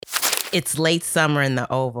It's late summer in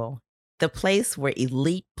the Oval, the place where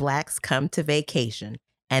elite Blacks come to vacation,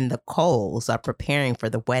 and the Coles are preparing for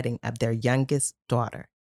the wedding of their youngest daughter.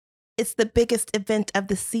 It's the biggest event of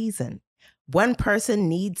the season. One person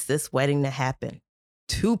needs this wedding to happen.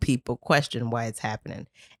 Two people question why it's happening,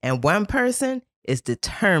 and one person is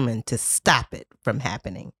determined to stop it from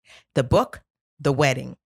happening. The book, The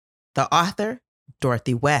Wedding. The author,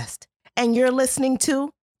 Dorothy West. And you're listening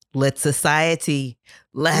to Lit Society.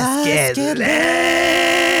 Let's get lit.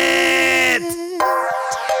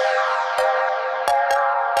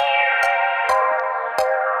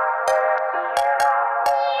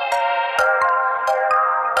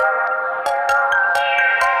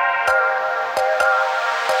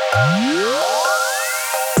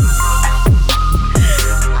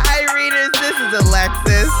 Hi, readers. This is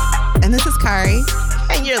Alexis. And this is Kari.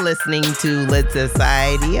 And you're listening to Lit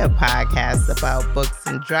Society, a podcast about books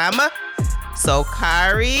and drama. So,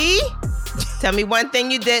 Kari, tell me one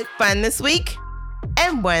thing you did fun this week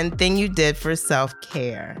and one thing you did for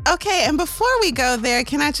self-care. Okay, and before we go there,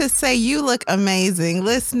 can I just say you look amazing.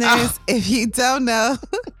 Listeners, if you don't know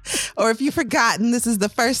or if you've forgotten, this is the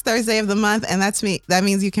first Thursday of the month, and that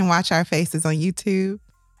means you can watch our faces on YouTube.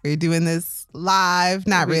 We're doing this live,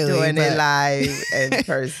 not We're really. doing it live in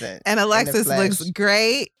person. And Alexis looks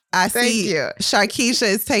great. Thank you. Sharkeisha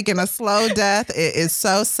is taking a slow death. It is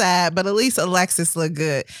so sad, but at least Alexis look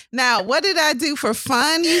good. Now, what did I do for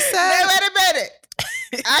fun, you said? Now, wait a minute.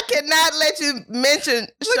 I cannot let you mention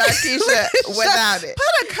Sharkeisha without it.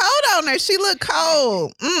 Put a coat on her. She look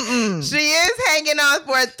cold. She is hanging on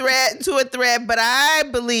for a thread, but I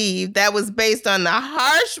believe that was based on the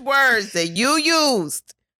harsh words that you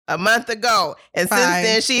used a month ago. And since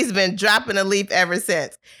then, she's been dropping a leaf ever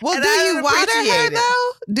since. Well, do you water her,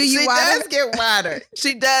 though? Do you water her? She does get watered.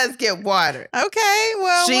 She does get watered. Okay,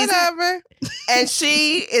 well, whatever. And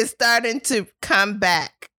she is starting to come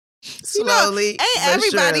back slowly. Ain't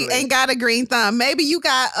everybody ain't got a green thumb. Maybe you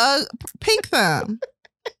got a pink thumb.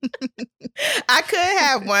 I could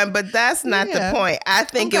have one, but that's not the point. I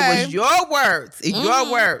think it was your words.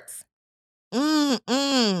 Your words.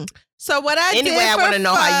 So what I did I want to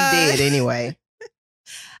know how you did anyway.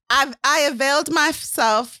 I availed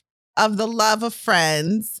myself of the love of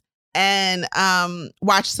Friends and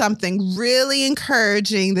watched something really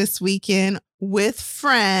encouraging this weekend with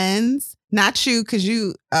friends. Not you, because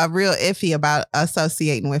you are real iffy about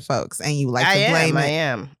associating with folks and you like to blame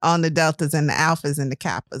it on the deltas and the alphas and the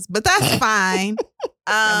kappas. But that's fine.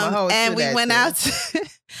 And we went out.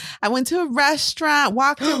 I went to a restaurant,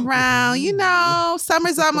 walked around. You know,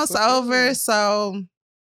 summer's almost over, so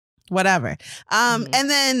whatever. And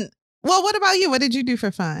then, well, what about you? What did you do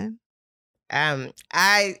for fun?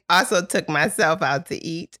 I also took myself out to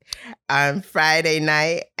eat on Friday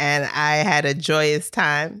night, and I had a joyous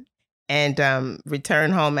time. And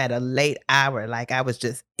returned home at a late hour, like I was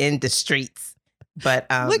just in the streets. But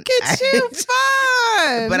look at you,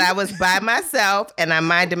 fun! But I was by myself, and I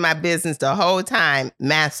minded my business the whole time,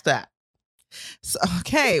 masked up. So,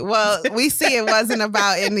 okay, well, we see it wasn't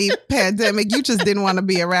about any pandemic. You just didn't want to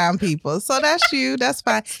be around people. So that's you. That's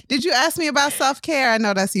fine. Did you ask me about self-care? I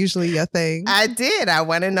know that's usually your thing. I did. I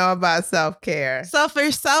want to know about self-care. So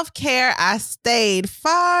for self-care, I stayed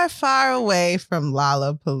far, far away from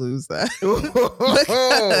Lollapalooza.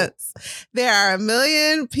 Because there are 1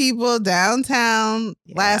 million people downtown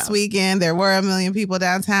last weekend. There were 1 million people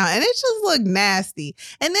downtown. And it just looked nasty.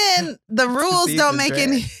 And then the rules don't make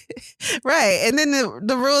any... Right. And then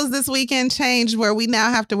the rules this weekend changed where we now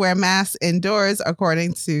have to wear masks indoors,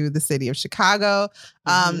 according to the city of Chicago,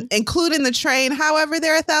 including the train. However,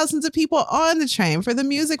 there are thousands of people on the train for the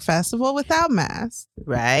music festival without masks.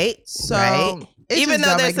 Right. So even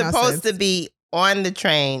though they're supposed to be on the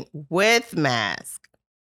train with masks.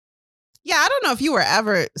 Yeah, I don't know if you were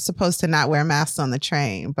ever supposed to not wear masks on the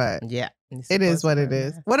train, but yeah, it is what it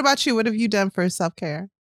is. What about you? What have you done for self-care?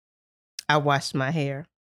 I washed my hair.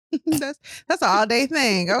 That's an all day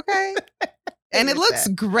thing, okay? And it looks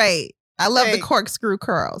great. I love the corkscrew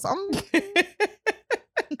curls.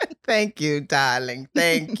 Thank you, darling.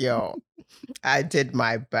 Thank you. I did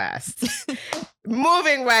my best.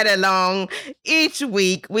 Moving right along, each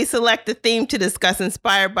week we select a theme to discuss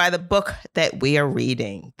inspired by the book that we are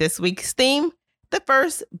reading. This week's theme, the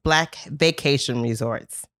first Black vacation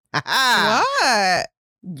resorts. What?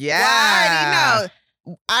 Yeah. Well,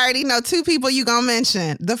 I already know 2 people you gonna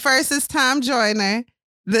mention. The first is Tom Joyner.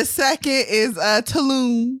 The second is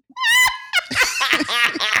Tulum.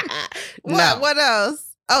 What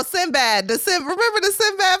else? Oh, Sinbad. Remember the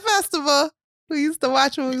Sinbad Festival? We used to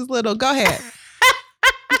watch when we was little. Go ahead.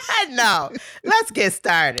 No, let's get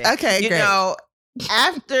started. Okay, you great. know,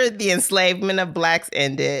 After the enslavement of blacks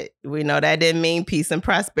ended, we know that didn't mean peace and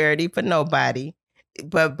prosperity for nobody,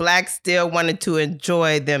 but blacks still wanted to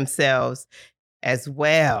enjoy themselves as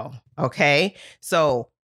well. Okay, so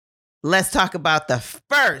let's talk about the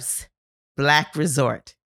first black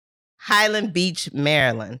resort, Highland Beach,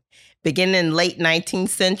 Maryland. Beginning in late 19th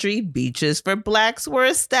century, beaches for blacks were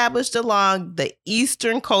established along the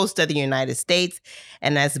eastern coast of the United States,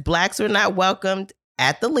 and as blacks were not welcomed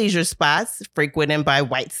at the leisure spots frequented by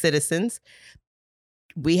white citizens,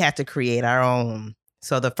 we had to create our own.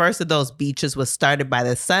 So the first of those beaches was started by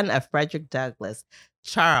the son of Frederick Douglass,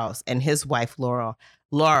 Charles, and his wife, Laura.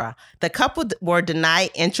 The couple were denied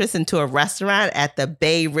entrance into a restaurant at the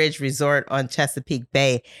Bay Ridge Resort on Chesapeake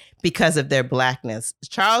Bay because of their blackness.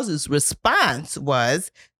 Charles's response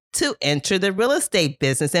was to enter the real estate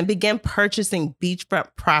business and begin purchasing beachfront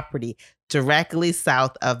property directly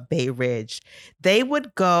south of Bay Ridge. They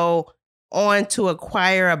would go on to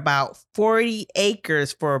acquire about 40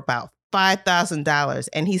 acres for about $5,000,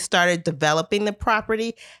 and he started developing the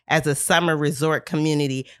property as a summer resort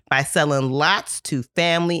community by selling lots to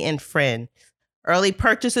family and friends. Early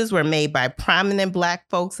purchases were made by prominent black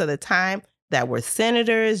folks of the time that were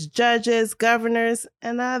senators, judges, governors,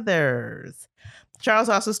 and others. Charles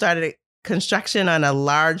also started construction on a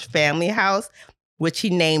large family house, which he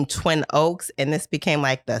named Twin Oaks, and this became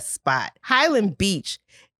like the spot. Highland Beach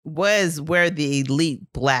was where the elite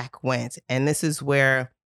black went, and this is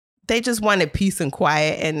where they just wanted peace and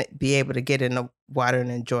quiet and be able to get in the water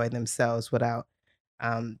and enjoy themselves without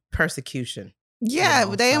persecution. Yeah,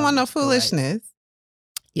 they didn't want no foolishness.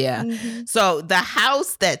 Yeah. Mm-hmm. So the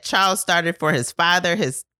house that Charles started for his father,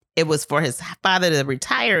 it was for his father to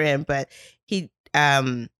retire in, but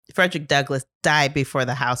Frederick Douglass died before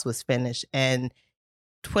the house was finished. And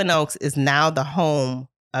Twin Oaks is now the home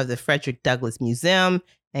of the Frederick Douglass Museum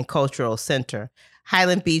and Cultural Center.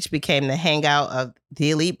 Highland Beach became the hangout of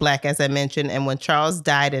the elite black, as I mentioned. And when Charles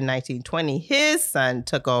died in 1920, his son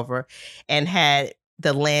took over and had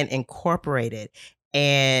the land incorporated.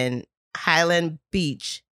 And Highland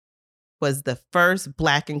Beach was the first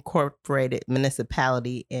black incorporated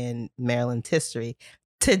municipality in Maryland's history.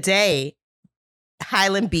 Today,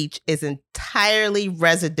 Highland Beach is entirely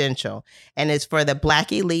residential and is for the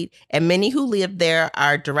black elite, and many who live there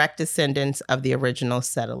are direct descendants of the original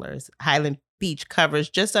settlers. Highland Beach covers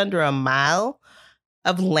just under a mile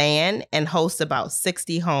of land and hosts about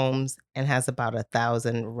 60 homes and has about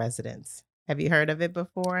 1,000 residents. Have you heard of it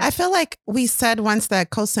before? I feel like we said once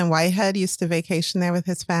that Colson Whitehead used to vacation there with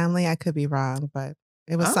his family. I could be wrong, but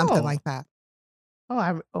it was something like that.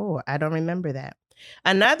 I don't remember that.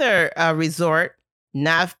 Another resort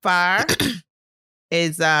not far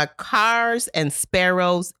is Cars and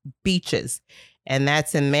Sparrows Beaches, and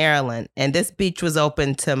that's in Maryland. And this beach was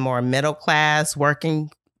open to more middle class working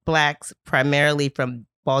blacks, primarily from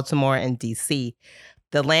Baltimore and D.C.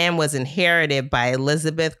 The land was inherited by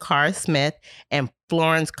Elizabeth Carr Smith and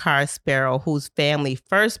Florence Carr Sparrow, whose family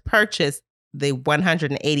first purchased the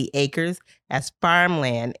 180 acres as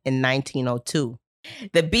farmland in 1902.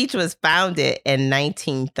 The beach was founded in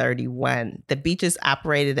 1931. The beaches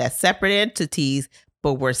operated as separate entities,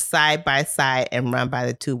 but were side by side and run by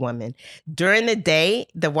the two women. During the day,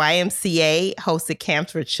 the YMCA hosted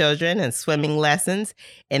camps for children and swimming lessons.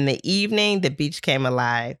 In the evening, the beach came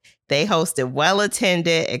alive. They hosted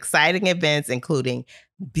well-attended, exciting events, including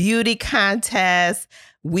beauty contests,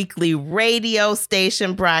 weekly radio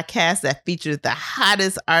station broadcasts that featured the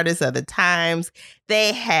hottest artists of the times.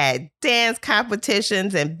 They had dance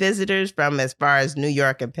competitions and visitors from as far as New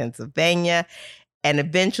York and Pennsylvania. And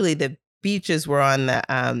eventually the beaches were on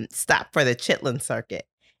the stop for the Chitlin circuit.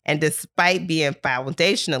 And despite being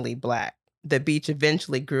foundationally black, the beach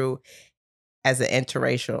eventually grew as an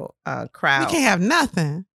interracial crowd. We can't have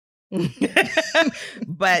nothing.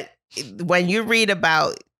 But when you read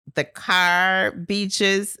about the Carr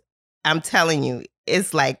beaches, I'm telling you,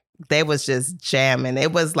 it's like they was just jamming.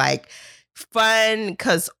 It was like fun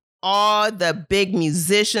because all the big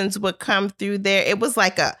musicians would come through there. It was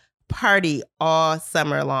like a party all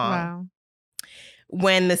summer long. Wow.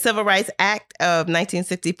 When the Civil Rights Act of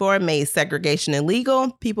 1964 made segregation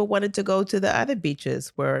illegal, people wanted to go to the other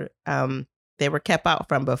beaches where they were kept out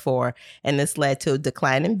from before. And this led to a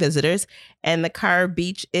decline in visitors. And the Carr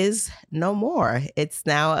Beach is no more. It's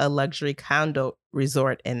now a luxury condo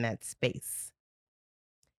resort in that space.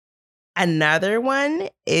 Another one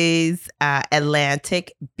is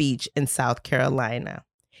Atlantic Beach in South Carolina.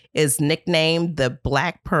 Is nicknamed the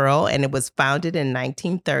Black Pearl, and it was founded in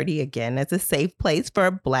 1930, again, as a safe place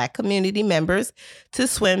for Black community members to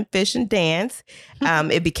swim, fish, and dance.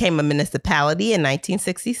 It became a municipality in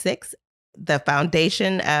 1966. the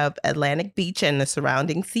foundation of Atlantic Beach and the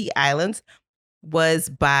surrounding sea islands was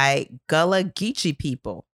by Gullah Geechee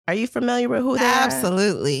people. Are you familiar with who they are?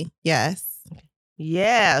 Absolutely. Yes.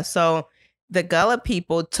 Yeah. So the Gullah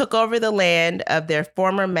people took over the land of their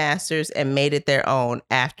former masters and made it their own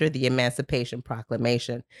after the Emancipation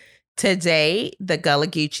Proclamation. Today, the Gullah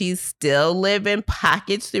Geechees still live in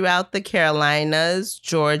pockets throughout the Carolinas,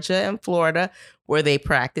 Georgia, and Florida, where they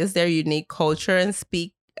practice their unique culture and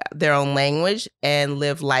speak their own language and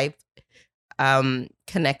live life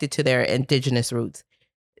connected to their indigenous roots.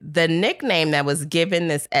 The nickname that was given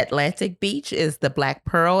this Atlantic beach is the Black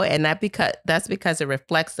Pearl, and that's because it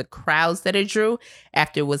reflects the crowds that it drew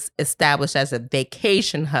after it was established as a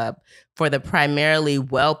vacation hub for the primarily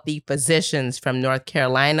wealthy physicians from North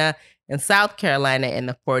Carolina and South Carolina in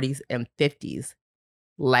the 40s and 50s.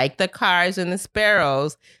 Like the Carrs and the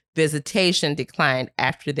Sparrows, visitation declined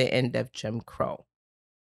after the end of Jim Crow.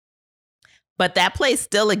 But that place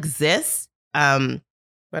still exists.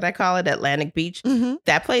 What I call it, Atlantic Beach. Mm-hmm.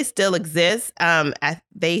 That place still exists.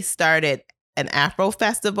 They started an Afro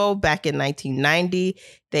festival back in 1990.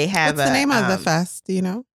 They have What's the name of the fest? Do you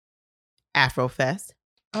know? Afro Fest.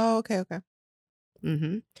 Oh, okay.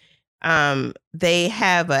 Mm-hmm. They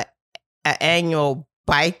have a annual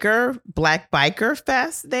Black Biker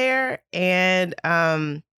Fest there, and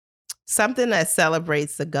something that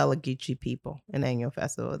celebrates the Gullah Geechee people, an annual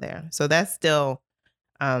festival there. So that's still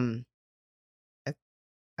a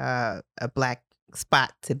Black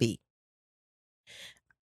spot to be.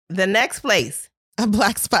 The next place. A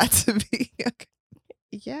Black spot to be. Okay.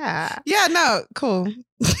 Yeah. Yeah, no, cool.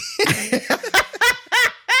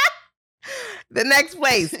 The next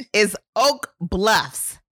place is Oak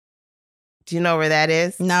Bluffs. Do you know where that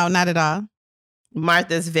is? No, not at all.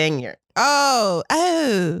 Martha's Vineyard. Oh.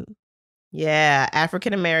 Yeah,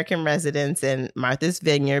 African-American residents in Martha's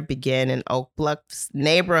Vineyard began in Oak Bluffs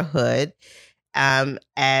neighborhood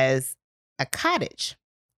as a cottage.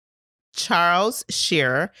 Charles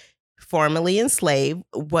Shearer, formerly enslaved,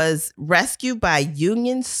 was rescued by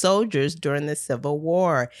Union soldiers during the Civil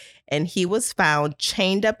War, and he was found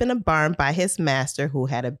chained up in a barn by his master who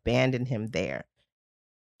had abandoned him there.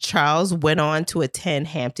 Charles went on to attend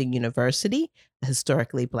Hampton University, a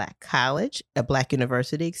historically Black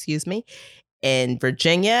university, in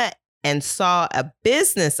Virginia, and saw a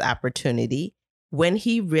business opportunity when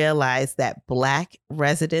he realized that Black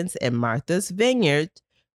residents in Martha's Vineyard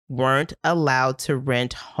weren't allowed to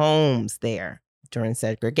rent homes there during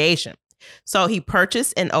segregation. So he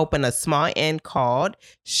purchased and opened a small inn called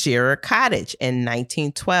Shearer Cottage in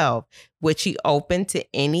 1912, which he opened to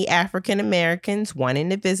any African Americans wanting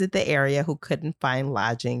to visit the area who couldn't find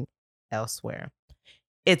lodging elsewhere.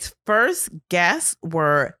 Its first guests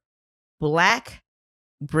were Black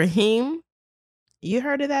Brahim. You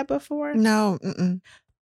heard of that before? No.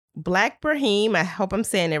 Black Brahim, I hope I'm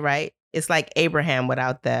saying it right. It's like Ibrahim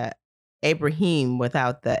without the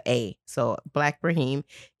A. So Black Brahim,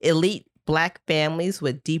 elite Black families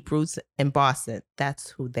with deep roots in Boston.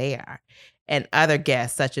 That's who they are. And other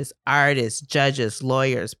guests such as artists, judges,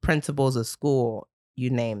 lawyers, principals of school,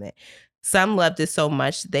 you name it. Some loved it so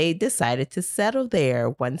much they decided to settle there.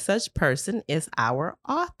 One such person is our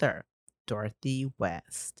author, Dorothy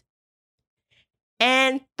West.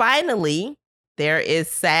 And finally, there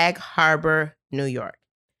is Sag Harbor, New York.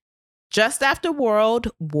 Just after World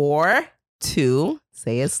War II,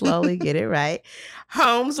 say it slowly, get it right,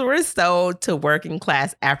 homes were sold to working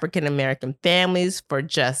class African American families for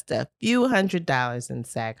just a few $100s in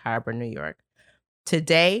Sag Harbor, New York.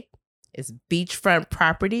 Today, its beachfront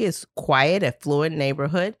property, its quiet, affluent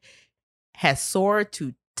neighborhood, has soared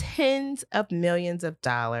to tens of millions of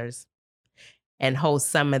dollars and hosts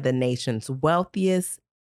some of the nation's wealthiest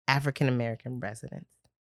African American residents.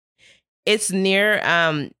 It's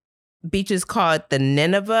near beaches called the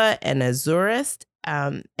Nineveh and Azurist,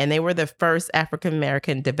 and they were the first African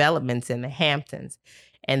American developments in the Hamptons,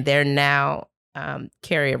 and they're now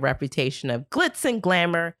carry a reputation of glitz and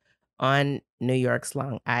glamour on New York's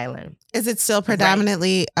Long Island. Is it still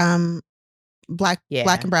predominantly Black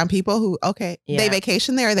and brown people who, they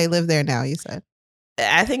vacation there or they live there now, you said?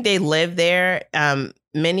 I think they live there.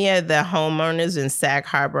 Many of the homeowners in Sag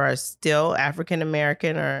Harbor are still African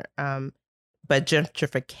American, but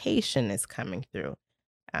gentrification is coming through.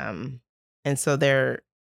 And so they're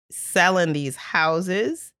selling these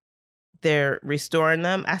houses. They're restoring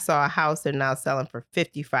them. I saw a house they're now selling for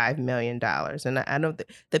 $55 million. And I know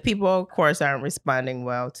the people, of course, aren't responding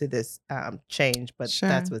well to this change, but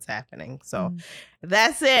that's what's happening. So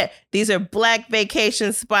that's it. These are Black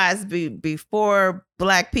vacation spots before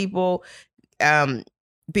Black people,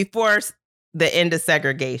 before the end of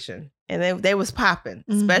segregation. And they was popping,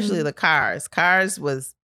 especially the Cars. Cars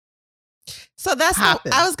was So that's I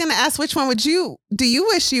was going to ask, which one do you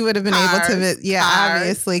wish you would have been able to? Yeah, Cars.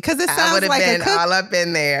 Obviously, because it sounds like been all up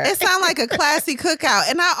in there. It sounds like a classy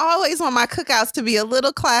cookout, and I always want my cookouts to be a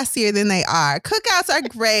little classier than they are. Cookouts are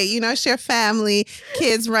great, it's your family,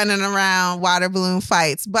 kids running around, water balloon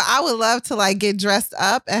fights. But I would love to like get dressed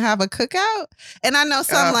up and have a cookout. And I know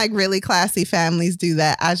some like really classy families do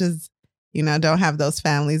that. I just don't have those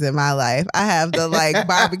families in my life. I have the like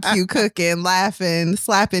barbecue cooking, laughing,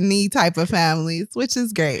 slapping knee type of families, which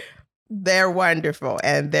is great. They're wonderful.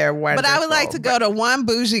 But I would like to go to one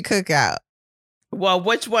bougie cookout. Well,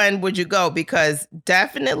 which one would you go? Because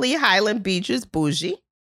definitely Highland Beach is bougie.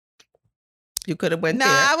 You could have went there.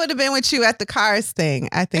 I would have been with you at the Cars thing.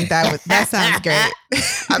 I think that sounds great.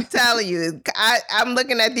 I'm telling you, I'm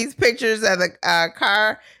looking at these pictures of the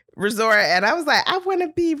car resort, and I was like, I want to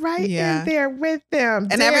be right in there with them.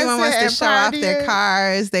 And everyone wants to show off their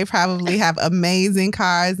cars. They probably have amazing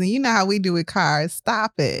cars, and you know how we do with cars.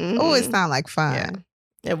 Stop it. Oh, it sounds like fun.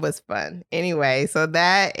 Yeah, it was fun. Anyway, so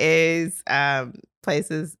that is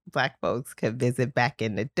places Black folks could visit back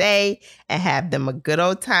in the day and have them a good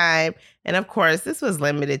old time. And of course, this was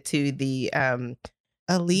limited to the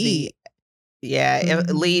elite.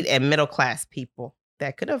 Elite and middle class people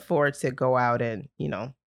that could afford to go out and,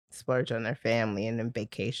 splurge on their family and then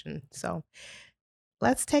vacation. So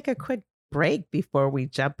let's take a quick break before we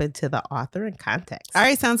jump into the author and context. All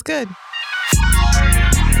right, sounds good.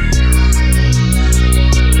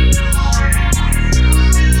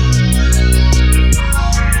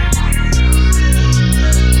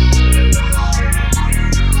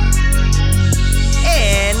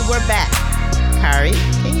 And we're back. Kari,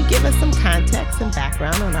 can you give us some context and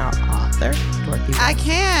background on our author, Dorothy West? I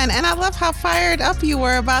can. And I love how fired up you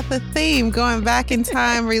were about the theme, going back in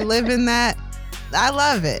time, reliving that. I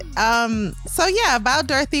love it. About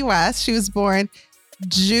Dorothy West. She was born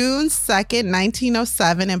June 2nd,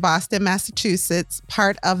 1907 in Boston, Massachusetts,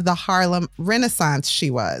 part of the Harlem Renaissance she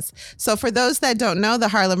was. So for those that don't know, the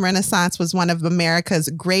Harlem Renaissance was one of America's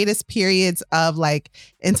greatest periods of like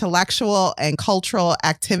intellectual and cultural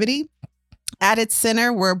activity. At its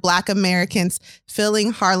center were Black Americans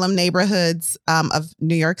filling Harlem neighborhoods of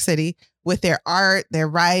New York City with their art, their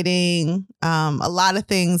writing. A lot of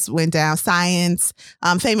things went down. Science.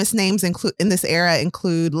 Famous names in this era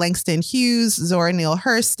include Langston Hughes, Zora Neale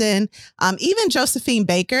Hurston. Even Josephine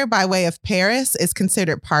Baker, by way of Paris, is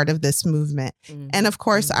considered part of this movement. Mm-hmm. And of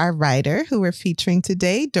course, our writer, who we're featuring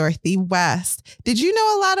today, Dorothy West. Did you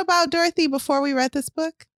know a lot about Dorothy before we read this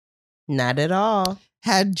book? Not at all.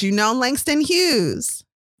 Had you known Langston Hughes?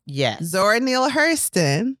 Yes. Zora Neale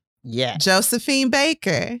Hurston? Yes. Josephine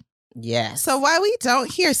Baker? Yes. So why we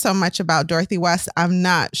don't hear so much about Dorothy West, I'm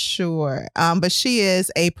not sure. But she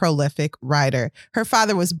is a prolific writer. Her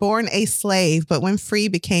father was born a slave, but when free,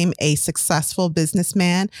 became a successful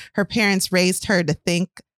businessman. Her parents raised her to think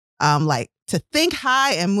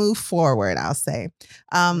high and move forward, I'll say.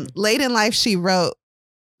 Late in life, she wrote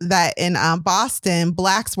that in Boston,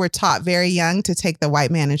 Blacks were taught very young to take the white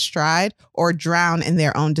man in stride or drown in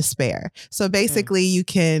their own despair. So basically, you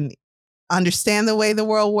can understand the way the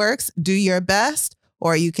world works, do your best,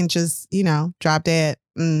 or you can just, drop dead.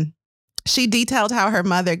 She detailed how her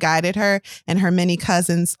mother guided her and her many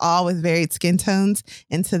cousins, all with varied skin tones,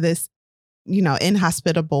 into this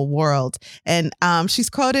inhospitable world. And she's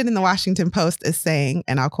quoted in the Washington Post as saying,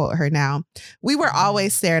 and I'll quote her now, "We were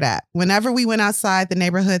always stared at. Whenever we went outside the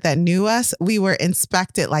neighborhood that knew us, we were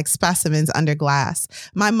inspected like specimens under glass.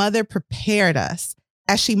 My mother prepared us.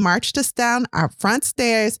 As she marched us down our front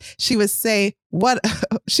stairs, she would say what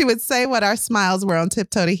our smiles were on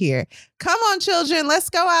tiptoe to hear. Come on, children, let's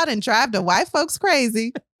go out and drive the white folks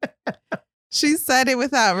crazy." She said it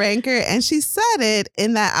without rancor, and she said it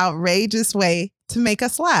in that outrageous way to make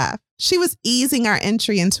us laugh. She was easing our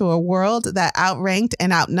entry into a world that outranked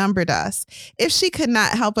and outnumbered us. If she could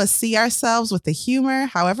not help us see ourselves with the humor,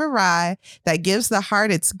 however wry, that gives the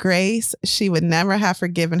heart its grace, she would never have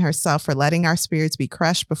forgiven herself for letting our spirits be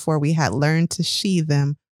crushed before we had learned to sheathe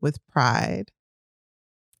them with pride.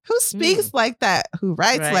 Who speaks like that? Who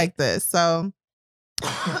writes like this? So...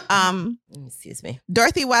 excuse me.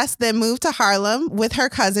 Dorothy West then moved to Harlem with her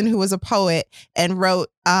cousin, who was a poet, and wrote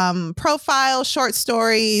profiles, short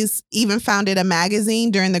stories, even founded a magazine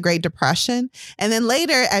during the Great Depression. And then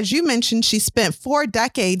later, as you mentioned, she spent 4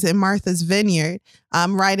 decades in Martha's Vineyard,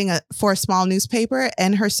 writing for a small newspaper,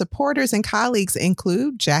 and her supporters and colleagues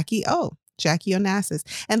include Jackie Onassis.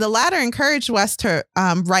 And the latter encouraged West to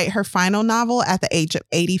write her final novel at the age of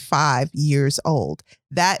 85 years old.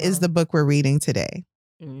 That is the book we're reading today.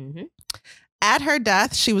 Mm-hmm. At her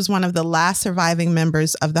death, she was one of the last surviving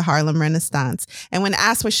members of the Harlem Renaissance. And when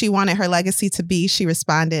asked what she wanted her legacy to be, she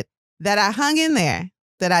responded, that I hung in there,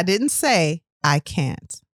 that I didn't say I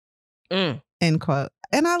can't. End quote.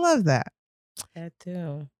 And I love that. That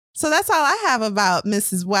too. So that's all I have about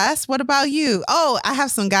Mrs. West. What about you? Oh, I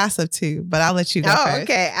have some gossip too, but I'll let you go first.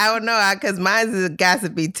 Okay. I don't know, because mine is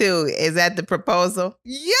gossipy too. Is that the proposal?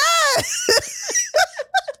 Yes!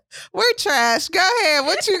 We're trash. Go ahead.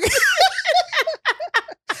 What you...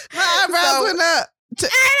 My eyebrows went up. I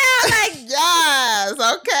know, like, yes,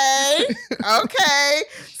 okay.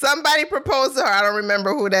 Somebody proposed to her. I don't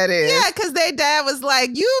remember who that is. Yeah, because their dad was like,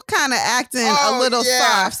 you kind of acting a little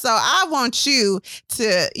soft, so I want you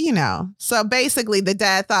to, So basically, the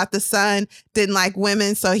dad thought the son didn't like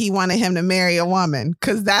women, so he wanted him to marry a woman,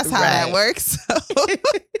 because that's how that works.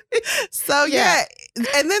 So yeah.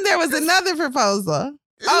 And then there was another proposal.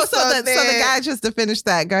 Oh, so the guy, just to finish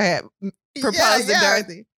that, go ahead. Proposed to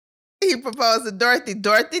Dorothy. He proposed to Dorothy.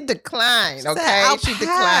 Dorothy declined, okay? She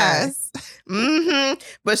declined.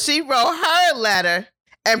 But she wrote her letter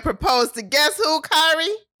and proposed to guess who, Kari?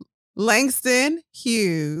 Langston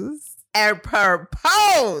Hughes. And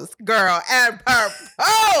proposed, girl, and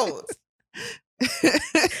proposed.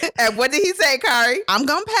 And what did he say, Kari? I'm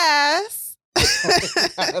going to pass.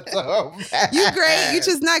 You great. You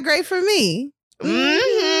just not great for me.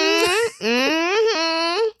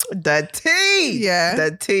 The tea. Yeah.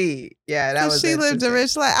 The tea. Yeah, that was she lived a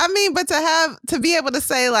rich life. I mean, but to be able to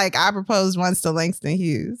say, like, I proposed once to Langston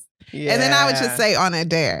Hughes. Yeah. And then I would just say on a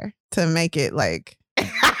dare to make it like to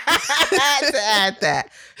add that.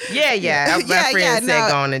 Yeah. My friend said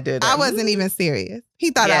go on and do that. I wasn't even serious. He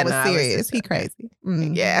thought I was serious. He crazy.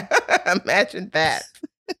 Yeah. Imagine that.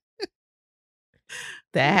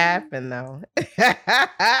 That happened though.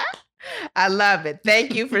 I love it.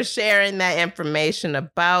 Thank you for sharing that information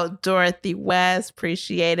about Dorothy West.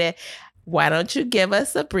 Appreciate it. Why don't you give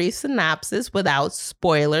us a brief synopsis without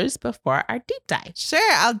spoilers before our deep dive?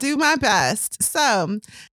 Sure, I'll do my best. So,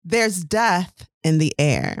 there's death in the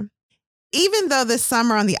air. Even though this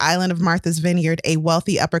summer on the island of Martha's Vineyard, a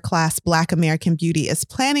wealthy upper-class Black American beauty is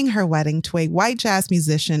planning her wedding to a white jazz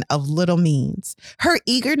musician of little means, her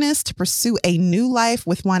eagerness to pursue a new life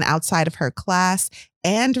with one outside of her class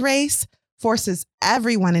and race forces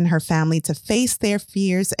everyone in her family to face their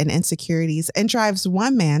fears and insecurities and drives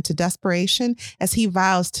one man to desperation as he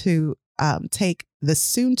vows to take the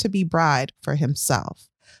soon-to-be bride for himself.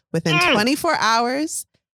 Within 24 hours,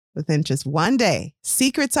 within just one day,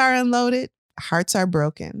 secrets are unloaded, hearts are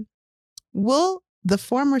broken. Will the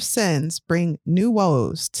former sins bring new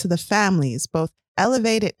woes to the families, both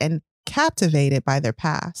elevated and captivated by their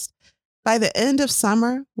past? By the end of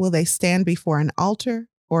summer, will they stand before an altar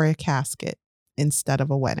or a casket instead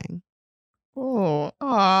of a wedding? Oh,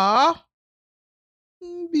 aw.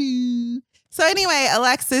 So anyway,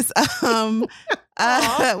 Alexis, what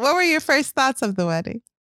were your first thoughts of the wedding?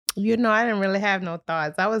 I didn't really have no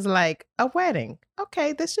thoughts. I was like, a wedding.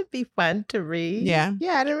 Okay, this should be fun to read. Yeah.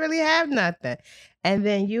 Yeah, I didn't really have nothing. And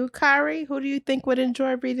then you, Kari, who do you think would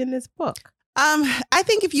enjoy reading this book? I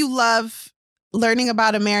think if you love learning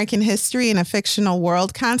about American history in a fictional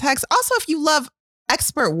world context, also if you love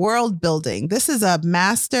expert world building, this is a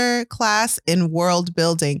master class in world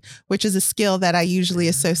building, which is a skill that I usually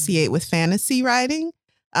associate with fantasy writing.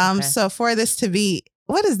 So for this to be,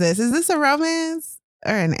 what is this? Is this a romance?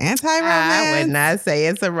 Or an anti-romance? I would not say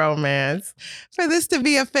it's a romance. For this to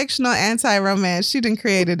be a fictional anti-romance, she done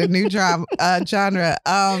created a new genre.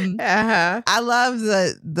 I love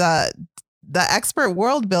the expert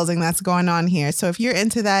world building that's going on here. So if you're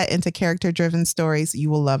into that, into character-driven stories, you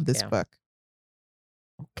will love this book.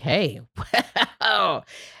 Okay. Wow.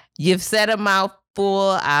 You've said a mouthful.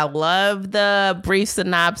 I love the brief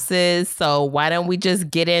synopsis. So why don't we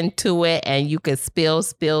just get into it and you could spill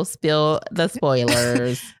the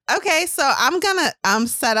spoilers. Okay, so I'm gonna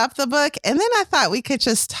set up the book, and then I thought we could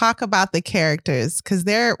just talk about the characters because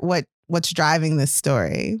they're what's driving this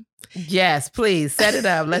story. Yes, please set it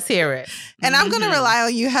up. Let's hear it. And I'm going to rely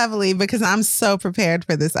on you heavily because I'm so prepared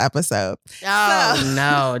for this episode. Oh,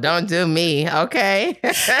 no, don't do me. Okay.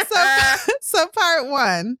 So part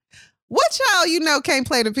one. What child can't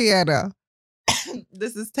play the piano?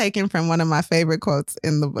 This is taken from one of my favorite quotes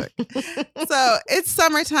in the book. So it's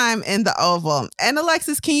summertime in the Oval. And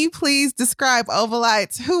Alexis, can you please describe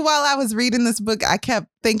Ovalites who, while I was reading this book, I kept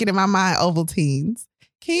thinking in my mind, Ovaltines.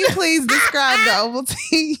 Can you please describe the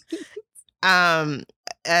Ovaltines?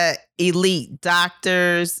 Elite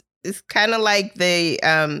doctors. It's kind of like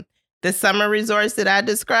the The summer resorts that I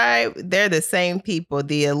described, they're the same people.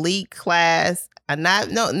 The elite class,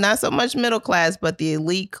 not so much middle class, but the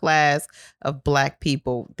elite class of Black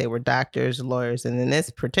people. They were doctors, lawyers, and in this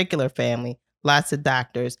particular family, lots of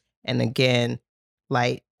doctors. And again,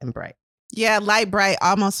 light and bright. Yeah, light, bright,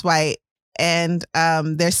 almost white. And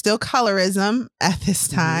there's still colorism at this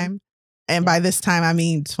time. And by this time, I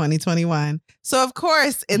mean 2021. So, of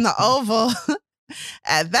course, in the Oval,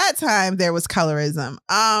 at that time, there was colorism.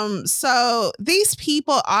 So these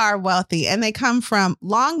people are wealthy and they come from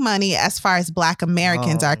long money as far as Black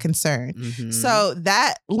Americans are concerned. Mhm. So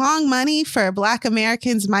that long money for Black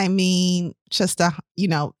Americans might mean just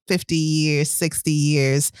 50 years, 60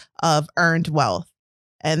 years of earned wealth.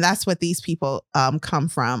 And that's what these people come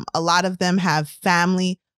from. A lot of them have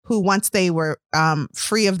family who, once they were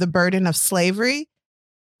free of the burden of slavery,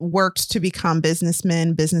 worked to become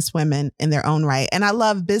businessmen, businesswomen in their own right. And I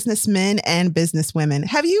love businessmen and businesswomen.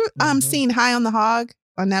 Have you seen High on the Hog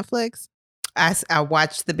on Netflix? I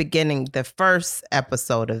watched the beginning, the first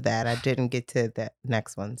episode of that. I didn't get to the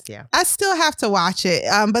next ones. Yeah. I still have to watch it.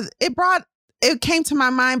 But it came to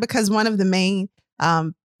my mind because one of the main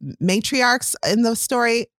matriarchs in the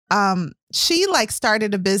story, she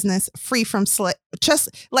started a business free from just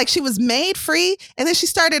like she was made free. And then she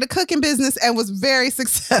started a cooking business and was very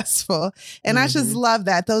successful. And I just love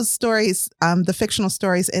that. Those stories, the fictional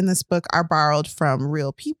stories in this book are borrowed from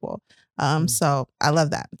real people. So I love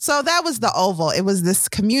that. So that was the Oval. It was this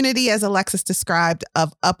community, as Alexis described,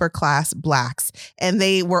 of upper class Blacks. And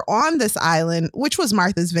they were on this island, which was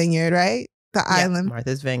Martha's Vineyard, right? The island.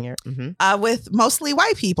 Martha's Vineyard. With mostly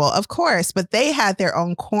white people, of course, but they had their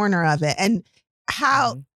own corner of it. And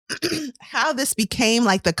how this became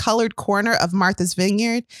like the colored corner of Martha's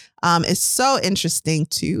Vineyard is so interesting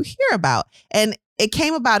to hear about. And it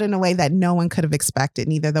came about in a way that no one could have expected,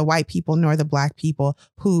 neither the white people nor the Black people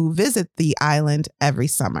who visit the island every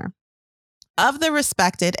summer. Of the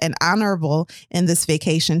respected and honorable in this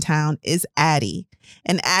vacation town is Addie.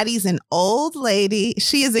 And Addie's an old lady.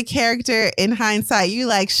 She is a character in hindsight. You're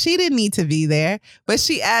like, she didn't need to be there, but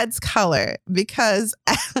she adds color because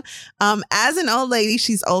as an old lady,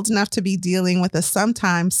 she's old enough to be dealing with a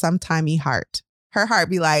sometimey heart. Her heart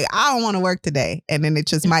be like, I don't want to work today. And then it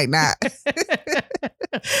just might not.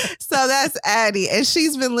 So that's Addie. And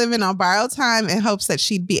she's been living on borrowed time in hopes that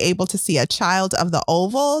she'd be able to see a child of the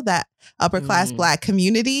Oval, that upper class Black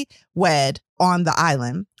community, wed on the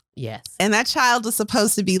island. Yes. And that child was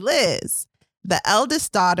supposed to be Liz, the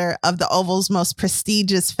eldest daughter of the Oval's most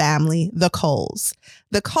prestigious family, the Coles.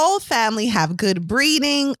 The Cole family have good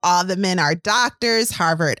breeding. All the men are doctors,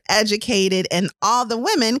 Harvard educated, and all the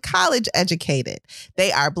women college educated.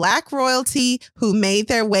 They are Black royalty who made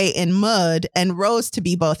their way in mud and rose to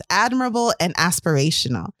be both admirable and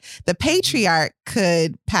aspirational. The patriarch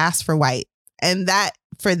could pass for white, and that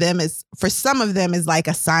for some of them is like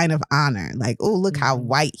a sign of honor. Like, oh, look how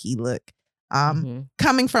white he look.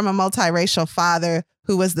 Coming from a multiracial father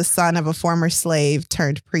who was the son of a former slave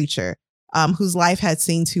turned preacher, whose life had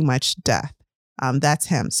seen too much death. That's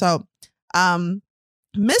him. So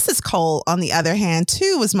Mrs. Cole, on the other hand,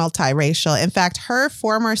 too, was multiracial. In fact, her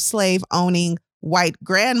former slave owning white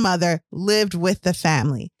grandmother lived with the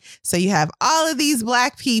family. So you have all of these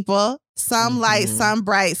Black people, some light, some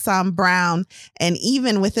bright, some brown, and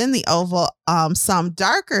even within the Oval, some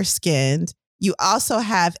darker skinned. You also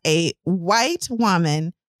have a white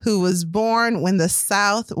woman who was born when the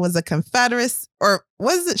South was a Confederacy, or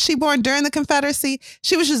wasn't she born during the Confederacy?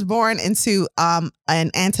 She was just born into an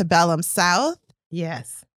antebellum South.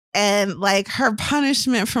 Yes. And like her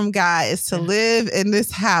punishment from God is to live in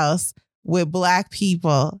this house with Black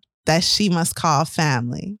people that she must call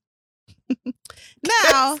family.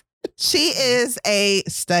 Now, she is a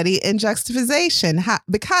study in juxtaposition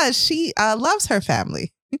because she loves her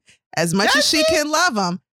family. As much as she can love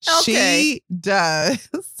them, she does.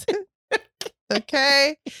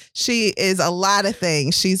 Okay? She is a lot of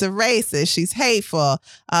things. She's a racist. She's hateful.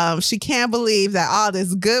 She can't believe that all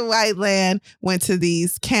this good white land went to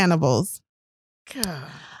these cannibals.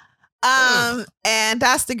 And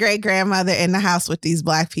that's the great grandmother in the house with these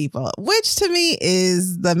Black people, which to me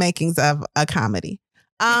is the makings of a comedy.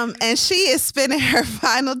 And she is spending her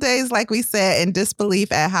final days, like we said, in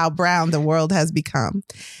disbelief at how brown the world has become.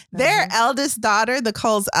 Their eldest daughter, the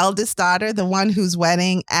Cole's eldest daughter, the one whose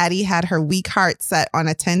wedding Addie had her weak heart set on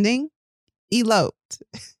attending, eloped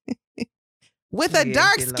with a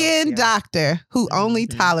dark-skinned doctor who only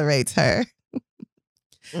tolerates her.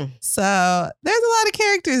 So there's a lot of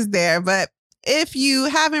characters there, but if you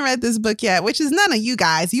haven't read this book yet, which is none of you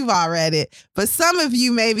guys, you've all read it, but some of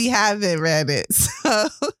you maybe haven't read it. So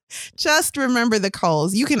just remember the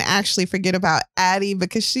Coles. You can actually forget about Addie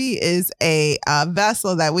because she is a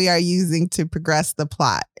vessel that we are using to progress the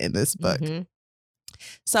plot in this book. Mm-hmm.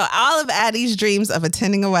 So all of Addie's dreams of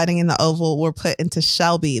attending a wedding in the Oval were put into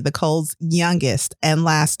Shelby, the Coles' youngest and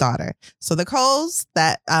last daughter. So the Coles,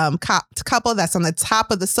 that couple that's on the top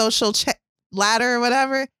of the social ladder or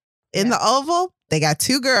whatever, in the Oval, they got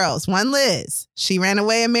two girls. One, Liz. She ran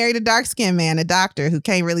away and married a dark-skinned man, a doctor who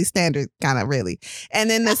can't really stand her, kind of really. And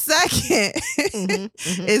then the second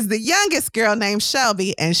is the youngest girl named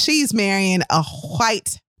Shelby, and she's marrying a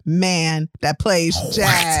white man that plays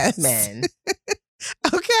jazz. Man.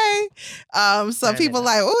 Okay. So people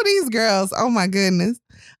like, oh, these girls. Oh my goodness.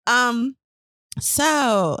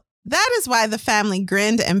 So that is why the family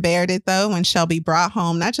grinned and bared it, though, when Shelby brought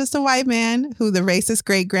home not just a white man who the racist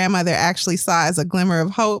great-grandmother actually saw as a glimmer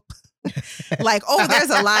of hope. Like, oh,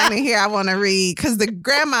 there's a line in here I want to read because the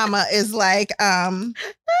grandmama is like, oh,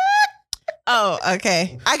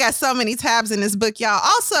 okay. I got so many tabs in this book, y'all.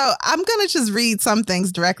 Also, I'm going to just read some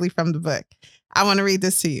things directly from the book. I want to read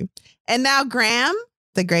this to you. And now Graham,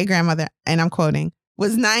 the great-grandmother, and I'm quoting,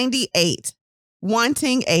 was 98,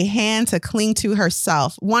 wanting a hand to cling to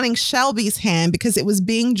herself, wanting Shelby's hand because it was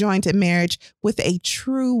being joined in marriage with a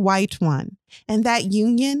true white one. And that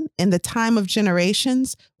union, in the time of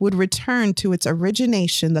generations, would return to its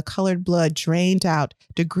origination, the colored blood drained out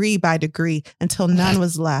degree by degree until none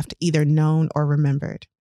was left, either known or remembered.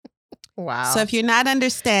 Wow. So if you're not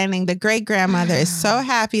understanding, the great-grandmother is so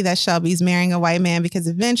happy that Shelby's marrying a white man because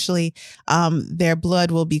eventually their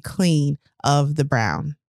blood will be clean of the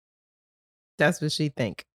brown. That's what she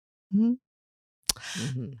think. Mm-hmm.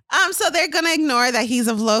 Mm-hmm. So they're going to ignore that he's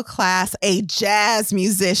of low class, a jazz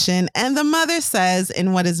musician. And the mother says,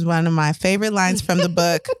 in what is one of my favorite lines from the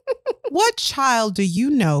book, what child do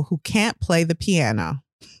you know who can't play the piano?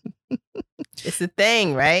 It's a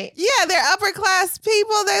thing, right? Yeah, they're upper class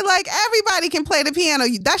people. They're like, everybody can play the piano.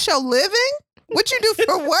 That's your living? What you do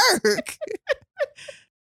for work?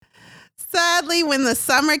 Sadly, when the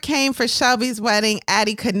summer came for Shelby's wedding,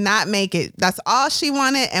 Addie could not make it. That's all she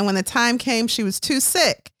wanted. And when the time came, she was too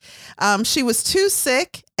sick. She was too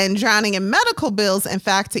sick and drowning in medical bills, in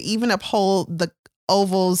fact, to even uphold the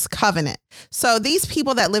Oval's covenant. So these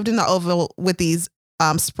people that lived in the Oval with these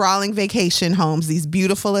sprawling vacation homes, these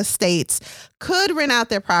beautiful estates, could rent out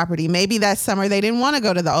their property. Maybe that summer they didn't want to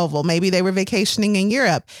go to the Oval. Maybe they were vacationing in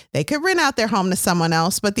Europe. They could rent out their home to someone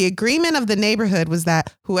else. But the agreement of the neighborhood was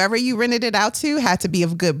that whoever you rented it out to had to be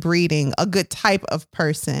of good breeding, a good type of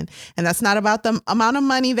person. And that's not about the amount of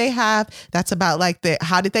money they have. That's about like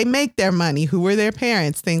how did they make their money? Who were their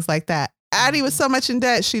parents? Things like that. Addie was so much in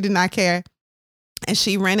debt, she did not care. And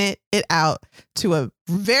she rented it out to a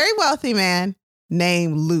very wealthy man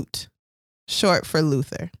named Lute, short for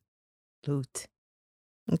Luther. Lute.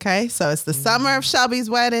 Okay, so it's the summer of Shelby's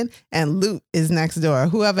wedding, and Lute is next door,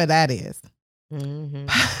 whoever that is. Mm-hmm.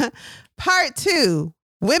 Part 2,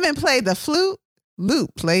 women play the flute,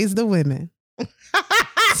 Lute plays the women.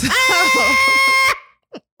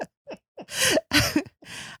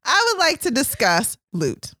 I would like to discuss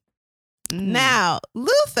Lute. Now,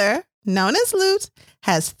 Luther, known as Lute,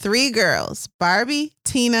 has 3 girls, Barbie,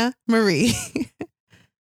 Tina, Marie.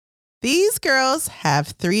 These girls have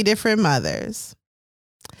 3 different mothers.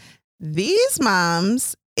 These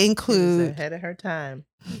moms include... ahead of her time.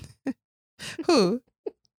 Who?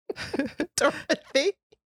 Dorothy.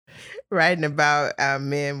 Writing about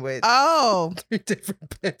men with 3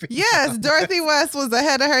 different baby yes, moms. Dorothy West was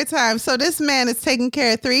ahead of her time. So this man is taking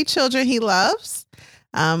care of 3 children he loves.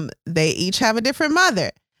 They each have a different mother.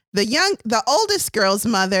 The oldest girl's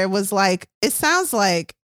mother was like, it sounds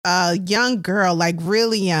like a young girl, like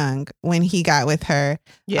really young when he got with her.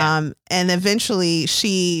 Yeah. And eventually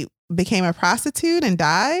she became a prostitute and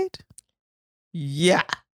died. Yeah.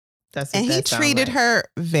 And he treated her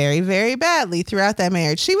very, very badly throughout that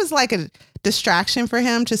marriage. She was like a distraction for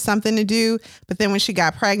him, just something to do. But then when she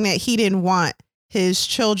got pregnant, he didn't want his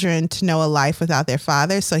children to know a life without their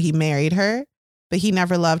father. So he married her, but he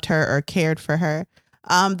never loved her or cared for her.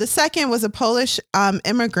 The second was a Polish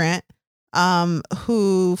immigrant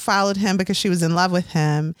who followed him because she was in love with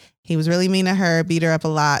him. He was really mean to her, beat her up a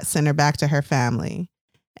lot, sent her back to her family.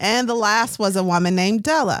 And the last was a woman named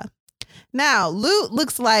Della. Now, Lute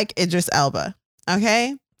looks like Idris Elba,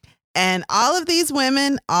 okay? And all of these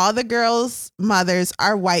women, all the girls' mothers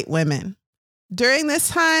are white women. During this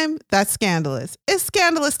time, that's scandalous. It's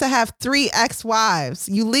scandalous to have 3 ex-wives.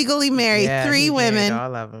 You legally married 3 women.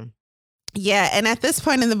 All of them. Yeah, and at this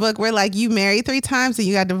point in the book, we're like, you married 3 times and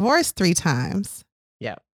you got divorced 3 times.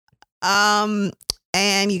 Yeah.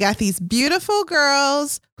 And you got these beautiful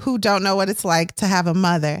girls who don't know what it's like to have a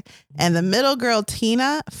mother. And the middle girl,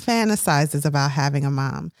 Tina, fantasizes about having a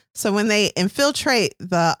mom. So when they infiltrate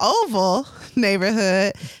the Oval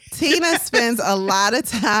neighborhood, Tina spends a lot of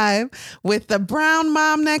time with the brown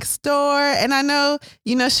mom next door. And I know,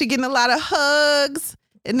 she getting a lot of hugs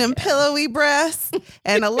and them pillowy breasts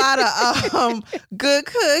and a lot of good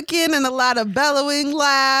cooking and a lot of bellowing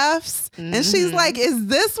laughs. Mm-hmm. And she's like, is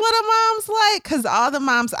this what a mom's like? Because all the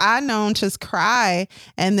moms I known just cry,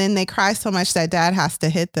 and then they cry so much that dad has to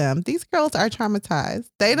hit them. These girls are traumatized.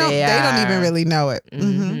 They don't even really know it.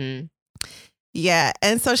 Mm-hmm. Yeah.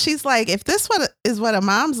 And so she's like, if this is what a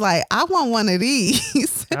mom's like, I want one of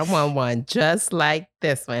these. I want one just like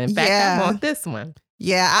this one. In fact, I want this one.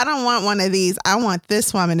 Yeah, I don't want one of these. I want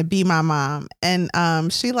this woman to be my mom. And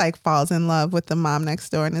she like falls in love with the mom next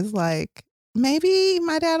door and is like, maybe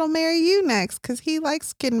my dad will marry you next because he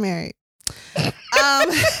likes getting married. So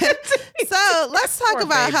let's talk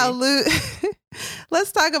about how Luke.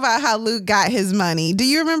 Let's talk about how Luke got his money. Do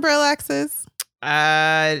you remember, Alexis? No,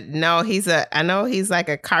 I know he's like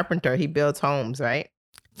a carpenter. He builds homes, right?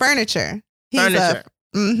 Furniture. Furniture.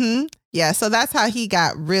 Yeah, so that's how he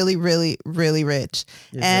got really, really, really rich.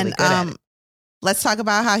 He's really good at it. Let's talk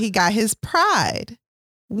about how he got his pride.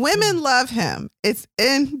 Women love him. It's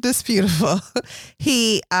indisputable.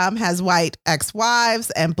 He has white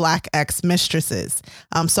ex-wives and black ex-mistresses.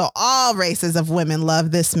 So all races of women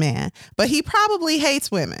love this man. But he probably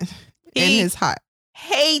hates women in his heart.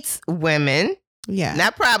 Hates women. Yeah.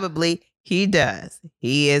 Not probably. He does.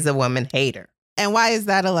 He is a woman hater. And why is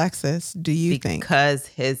that, Alexis, do you think? Because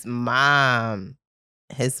his mom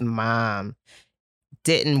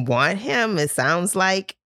didn't want him, it sounds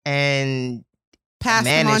like, and passed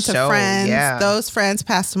him on to friends. Yeah. Those friends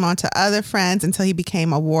passed him on to other friends until he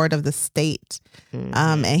became a ward of the state.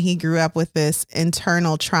 Mm-hmm. And he grew up with this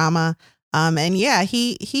internal trauma. And yeah,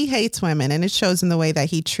 he hates women, and it shows in the way that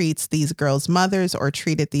he treats these girls' mothers or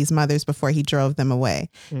treated these mothers before he drove them away.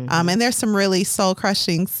 Mm-hmm. And there's some really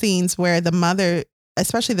soul-crushing scenes where the mother,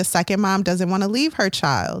 especially the second mom, doesn't want to leave her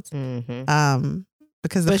child. Mm-hmm.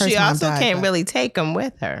 Because the first she mom also died, can't really take him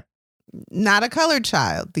with her. Not a colored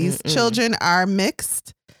child. These children are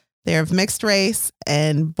mixed. They're of mixed race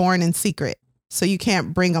and born in secret. So you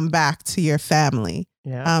can't bring them back to your family.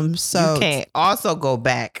 Yeah. So you can't also go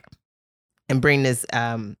back and bring this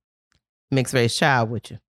mixed race child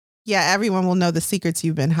with you. Yeah, everyone will know the secrets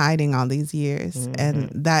you've been hiding all these years. Mm-hmm. And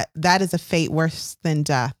that is a fate worse than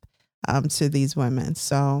death to these women.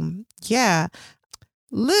 So, yeah,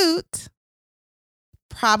 Lute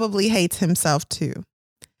probably hates himself too.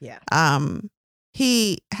 Yeah.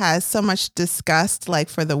 He has so much disgust like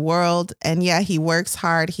for the world. And yeah, he works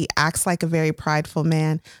hard. He acts like a very prideful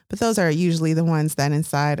man. But those are usually the ones that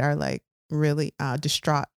inside are like really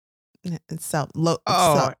distraught.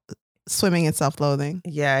 Swimming in self-loathing.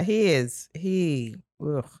 Yeah, he is. He's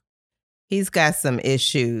got some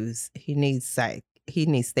issues. He needs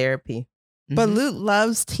therapy. But Luke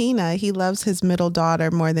loves Tina. He loves his middle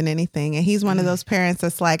daughter more than anything. And he's one of those parents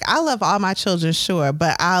that's like, I love all my children, sure,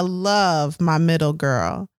 but I love my middle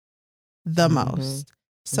girl the most.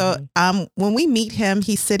 So when we meet him,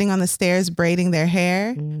 he's sitting on the stairs braiding their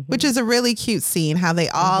hair, which is a really cute scene, how they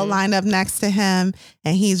all line up next to him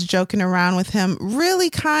and he's joking around with him, really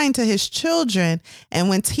kind to his children. And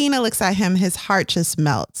when Tina looks at him, his heart just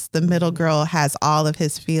melts. The middle girl has all of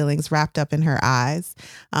his feelings wrapped up in her eyes.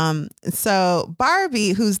 So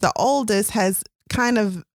Barbie, who's the oldest, has kind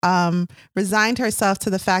of resigned herself to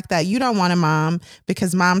the fact that you don't want a mom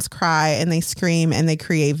because moms cry and they scream and they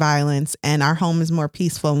create violence, and our home is more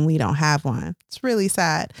peaceful when we don't have one. It's really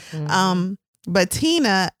sad. But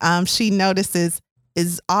Tina, she notices,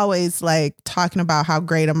 is always like talking about how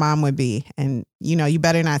great a mom would be. And, you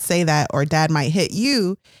better not say that or dad might hit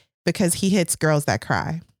you because he hits girls that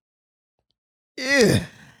cry.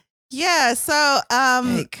 Yeah. So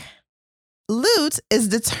Lute is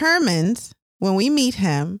determined when we meet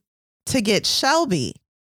him to get Shelby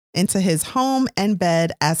into his home and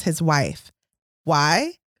bed as his wife.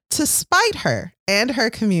 Why? To spite her and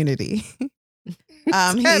her community.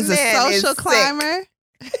 He's a social climber.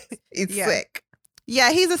 He's sick.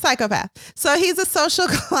 Yeah, he's a psychopath. So he's a social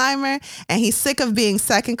climber and he's sick of being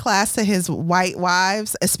second class to his white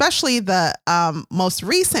wives, especially the most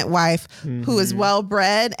recent wife who is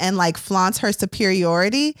well-bred and like flaunts her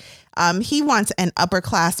superiority. He wants an upper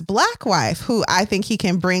class black wife who I think he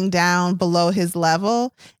can bring down below his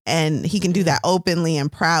level, and he can do that openly and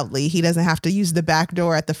proudly. He doesn't have to use the back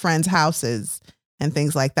door at the friends' houses and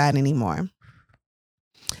things like that anymore.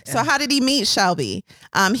 So how did he meet Shelby?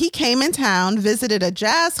 He came in town, visited a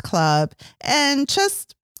jazz club, and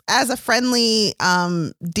just as a friendly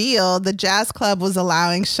deal, the jazz club was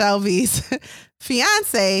allowing Shelby's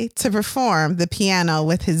fiance to perform the piano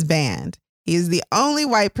with his band. He is the only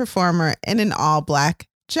white performer in an all-black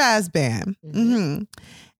jazz band. Mm-hmm.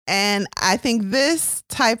 And I think this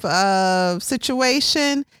type of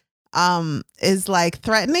situation is like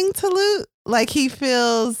threatening to Luke. Like he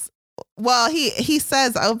feels, well, he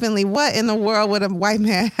says openly, what in the world would a white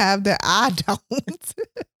man have that I don't?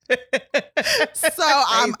 So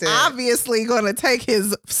I'm obviously going to take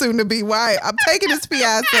his soon-to-be wife. I'm taking his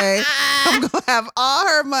fiance. I'm going to have all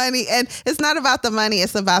her money. And it's not about the money.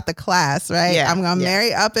 It's about the class, right? Yeah, I'm going to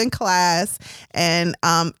marry up in class. And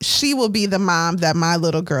she will be the mom that my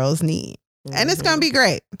little girls need. Mm-hmm. And it's going to be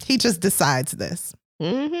great. He just decides this.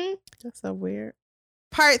 Mm-hmm. That's so weird.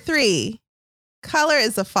 Part 3. Color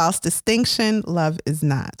is a false distinction. Love is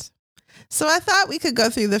not. So I thought we could go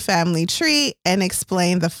through the family tree and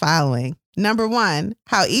explain the following. Number 1,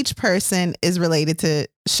 how each person is related to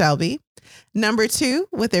Shelby. Number 2,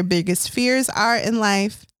 what their biggest fears are in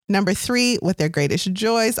life. Number 3, what their greatest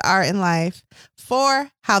joys are in life. 4,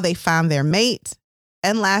 how they found their mate.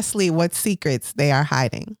 And lastly, what secrets they are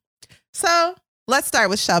hiding. So let's start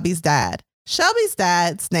with Shelby's dad. Shelby's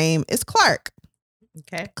dad's name is Clark.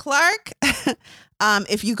 Okay. Clark,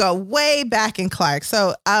 if you go way back in Clark.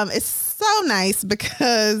 So it's so nice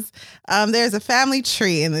because there's a family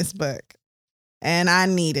tree in this book and I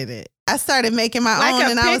needed it. I started making my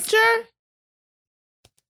own. Like a picture?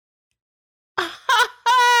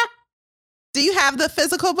 Do you have the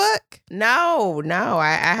physical book? No.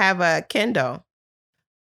 I have a Kindle.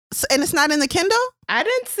 So, and it's not in the Kindle? I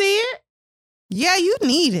didn't see it. Yeah, you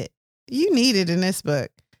need it. You need it in this book.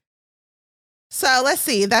 So let's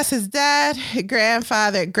see. That's his dad,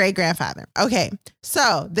 grandfather, great-grandfather. Okay.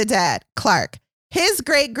 So the dad, Clark, his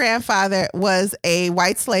great-grandfather was a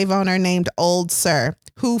white slave owner named Old Sir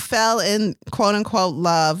who fell in quote unquote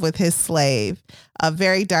love with his slave, a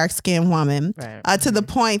very dark-skinned woman, right. To the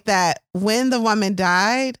point that when the woman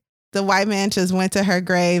died, the white man just went to her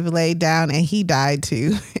grave, laid down, and he died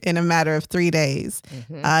too in a matter of 3 days.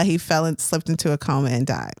 Mm-hmm. He slipped into a coma and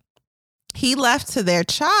died. He left to their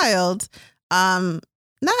child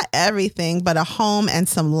not everything, but a home and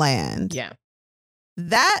some land. Yeah.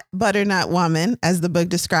 That butternut woman, as the book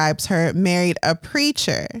describes her, married a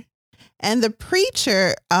preacher. And the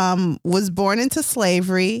preacher was born into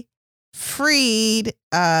slavery, freed,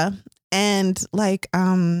 and like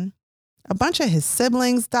a bunch of his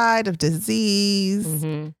siblings died of disease.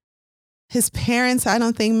 Mm-hmm. His parents, I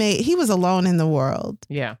don't think he was alone in the world.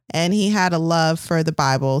 Yeah. And he had a love for the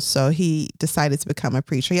Bible. So he decided to become a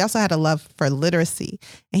preacher. He also had a love for literacy.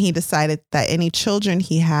 And he decided that any children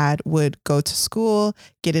he had would go to school,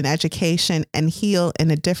 get an education, and heal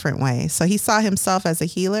in a different way. So he saw himself as a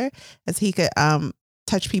healer, as he could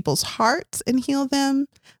touch people's hearts and heal them.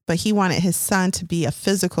 But he wanted his son to be a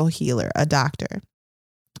physical healer, a doctor.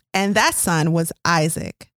 And that son was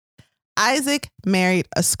Isaac. Isaac married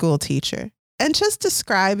a school teacher. And just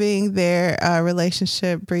describing their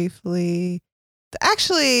relationship briefly,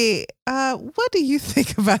 actually, what do you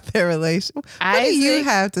think about their relationship? What do you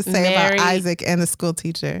have to say about Isaac and the school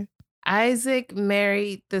teacher? Isaac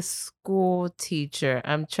married the school teacher.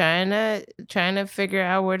 I'm trying to figure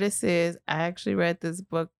out where this is. I actually read this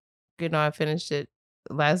book. I finished it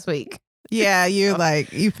last week. Yeah,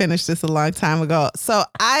 you finished this a long time ago. So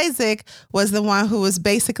Isaac was the one who was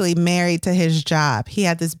basically married to his job. He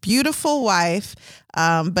had this beautiful wife,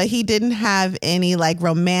 but he didn't have any like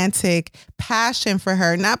romantic passion for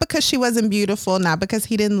her. Not because she wasn't beautiful, not because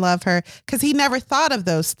he didn't love her, because he never thought of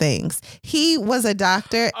those things. He was a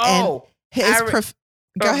doctor and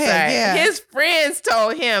go ahead. Yeah. His friends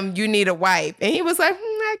told him you need a wife, and he was like,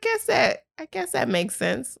 I guess that makes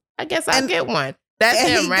sense. I guess I'll get one. That's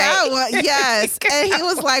him, right? Got one, yes. And he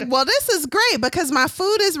was like, well, this is great because my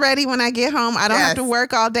food is ready when I get home. I don't have to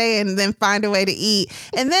work all day and then find a way to eat.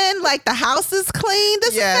 And then like the house is clean.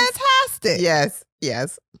 This is fantastic.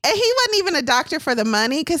 Yes. And he wasn't even a doctor for the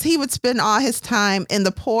money because he would spend all his time in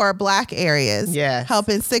the poor Black areas,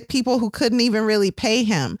 helping sick people who couldn't even really pay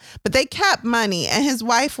him. But they kept money. And his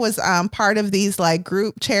wife was part of these like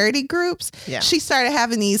charity groups. Yeah. She started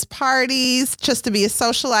having these parties just to be a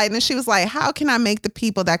socialite. And she was like, how can I make the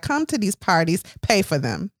people that come to these parties pay for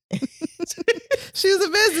them? She was a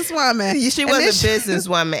businesswoman. She was a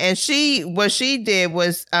businesswoman. And what she did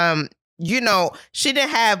was she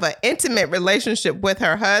didn't have an intimate relationship with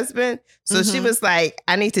her husband. So she was like,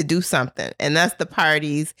 I need to do something. And that's the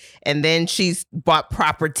parties. And then she's bought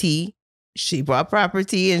property she bought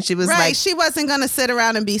property and she was right. like, She wasn't going to sit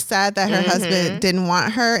around and be sad that her husband didn't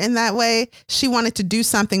want her in that way. She wanted to do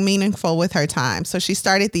something meaningful with her time. So she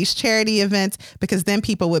started these charity events because then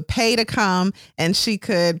people would pay to come and she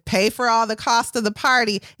could pay for all the cost of the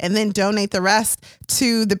party and then donate the rest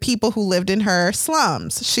to the people who lived in her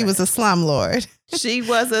slums. She was a slumlord. she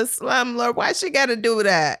was a slumlord. Why she got to do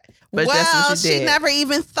that? But well, that's what she never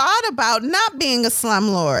even thought about not being a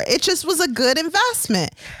slumlord. It just was a good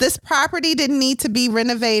investment. This property didn't need to be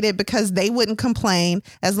renovated because they wouldn't complain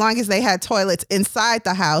as long as they had toilets inside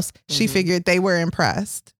the house. She figured they were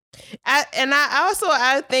impressed.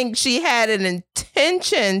 I think she had an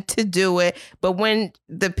intention to do it, but when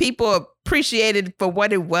the people appreciated for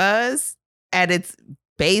what it was at its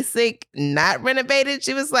basic, not renovated,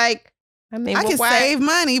 she was like, I mean, I could save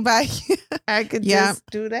money by I could just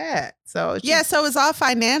do that. So so it was all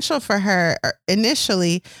financial for her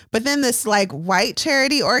initially, but then this like white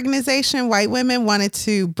charity organization, white women wanted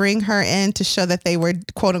to bring her in to show that they were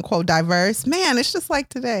quote unquote diverse. Man, it's just like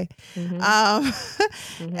today.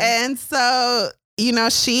 And so,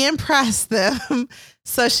 she impressed them.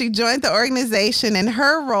 So she joined the organization and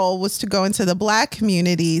her role was to go into the Black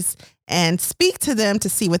communities and speak to them to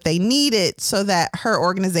see what they needed so that her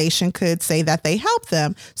organization could say that they helped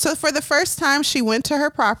them. So for the first time, she went to her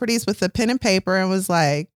properties with a pen and paper and was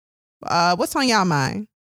like, what's on y'all mind?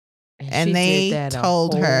 And they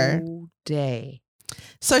told her. Day.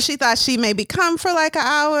 So she thought she maybe come for like an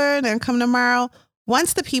hour and then come tomorrow.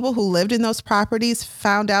 Once the people who lived in those properties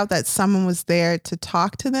found out that someone was there to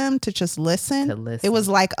talk to them, to just listen, it was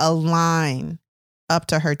like a line up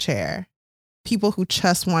to her chair. People who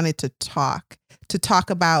just wanted to talk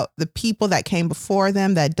about the people that came before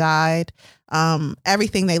them that died,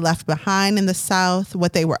 everything they left behind in the South,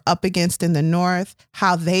 what they were up against in the North,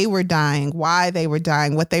 how they were dying, why they were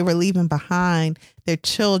dying, what they were leaving behind, their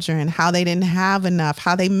children, how they didn't have enough,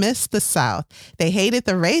 how they missed the South. They hated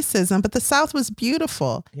the racism, but the South was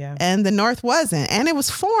beautiful and the North wasn't. And it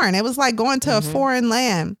was foreign. It was like going to a foreign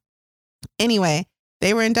land. Anyway,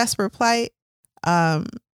 they were in desperate plight.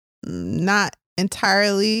 Not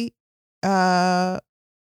entirely, and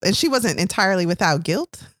she wasn't entirely without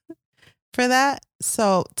guilt for that.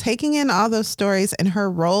 So taking in all those stories and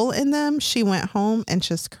her role in them, she went home and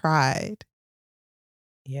just cried.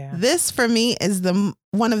 Yeah. This for me is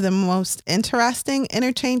one of the most interesting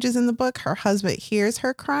interchanges in the book. Her husband hears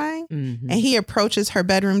her crying and he approaches her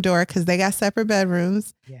bedroom door because they got separate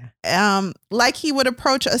bedrooms. Yeah. Like he would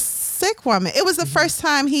approach a sick woman. It was the first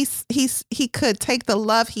time he could take the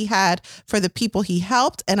love he had for the people he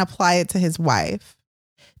helped and apply it to his wife.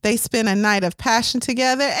 They spend a night of passion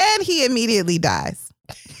together and he immediately dies.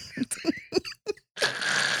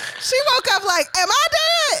 She woke up like, am I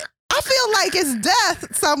dead? I feel like it's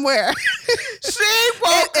death somewhere. She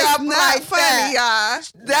woke up like funny, that. Y'all.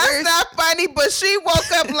 That's not funny, but she woke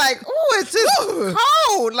up like, ooh, it's just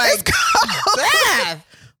cold. Like, it's cold. Death.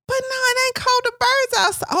 But no, it ain't cold. The birds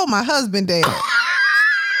outside. Oh, my husband dead.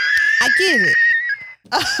 I get it.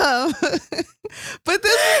 But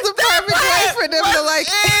this is the perfect way for them to like.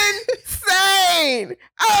 Insane.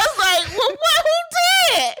 I was like, well, who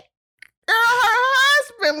did? Girl,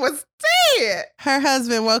 her husband was dead. Her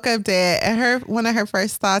husband woke up dead, and one of her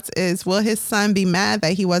first thoughts is, will his son be mad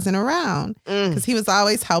that he wasn't around? Because he was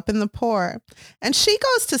always helping the poor. And she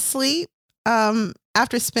goes to sleep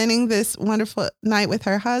after spending this wonderful night with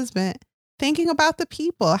her husband, thinking about the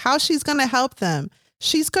people, how she's going to help them.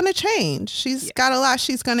 She's going to change. She's got a lot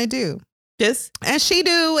she's going to do. And she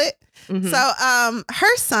do it. So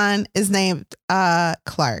her son is named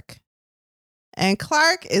Clark. And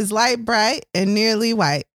Clark is light bright and nearly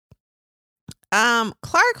white.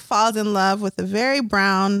 Clark falls in love with a very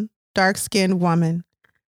brown, dark-skinned woman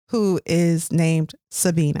who is named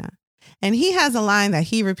Sabina. And he has a line that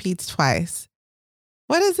he repeats twice.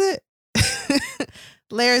 What is it?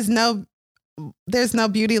 There's no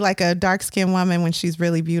beauty like a dark-skinned woman when she's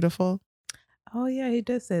really beautiful. Oh, yeah, he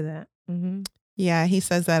does say that. Yeah, he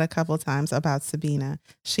says that a couple times about Sabina.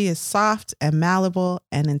 She is soft and malleable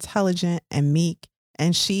and intelligent and meek,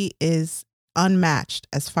 and she is unmatched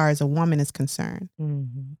as far as a woman is concerned.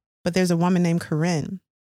 But there's a woman named Corinne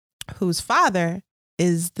whose father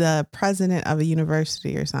is the president of a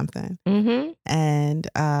university or something. And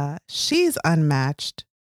she's unmatched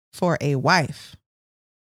for a wife.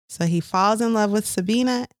 So he falls in love with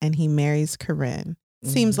Sabina and he marries Corinne.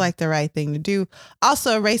 Seems like the right thing to do.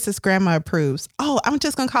 Also, a racist grandma approves. Oh, I'm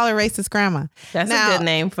just going to call her racist grandma. That's a good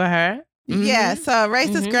name for her. Yeah, so a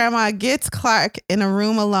racist grandma gets Clark in a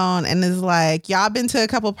room alone and is like, y'all been to a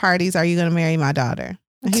couple parties. Are you going to marry my daughter?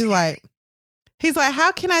 And he's like, He's like,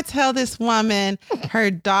 how can I tell this woman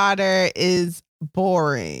her daughter is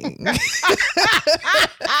boring?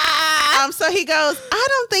 So he goes, I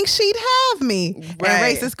don't think she'd have me. Right.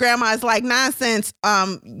 And racist grandma is like, nonsense.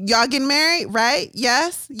 Y'all getting married, right?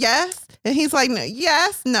 Yes. And he's like, no,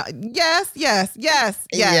 yes, no, yes.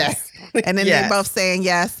 And then they're both saying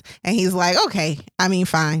yes. And he's like, okay, I mean,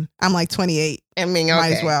 fine. I'm like 28. I mean, okay.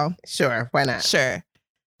 Might as well. Sure, why not? Sure.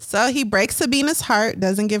 So he breaks Sabina's heart,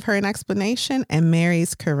 doesn't give her an explanation, and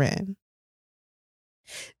marries Corinne.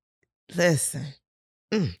 Listen.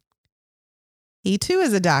 He too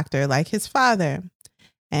is a doctor like his father.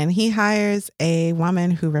 And he hires a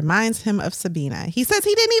woman who reminds him of Sabina. He says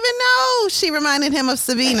he didn't even know she reminded him of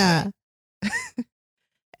Sabina.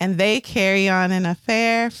 And they carry on an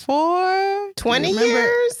affair for 20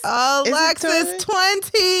 years. Oh, Alexis,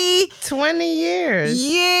 20 years.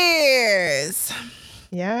 Years.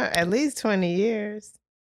 Yeah, at least 20 years.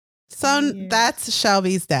 So that's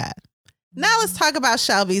Shelby's dad. Now let's talk about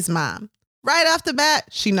Shelby's mom. Right off the bat,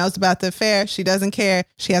 she knows about the affair. She doesn't care.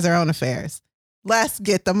 She has her own affairs. Let's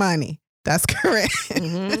get the money. That's Corinne.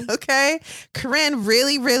 Mm-hmm. Okay? Corinne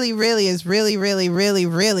really is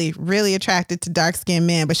really attracted to dark-skinned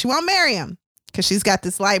men, but she won't marry him because she's got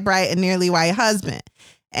this light, bright, and nearly white husband.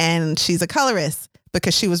 And she's a colorist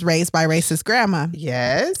because she was raised by racist grandma.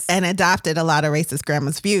 Yes. And adopted a lot of racist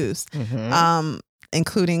grandma's views,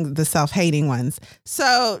 including the self-hating ones.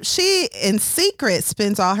 So she, in secret,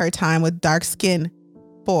 spends all her time with dark-skinned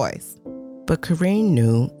boys. But Corinne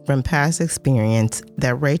knew from past experience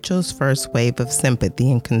that Rachel's first wave of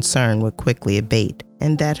sympathy and concern would quickly abate,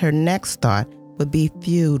 and that her next thought would be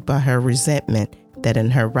fueled by her resentment that in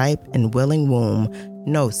her ripe and willing womb,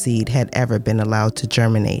 no seed had ever been allowed to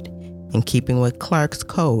germinate, in keeping with Clark's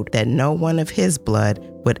code that no one of his blood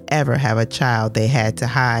would ever have a child they had to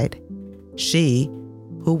hide. She,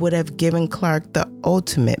 who would have given Clark the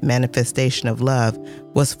ultimate manifestation of love,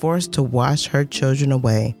 was forced to wash her children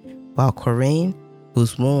away, while Corinne,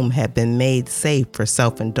 whose womb had been made safe for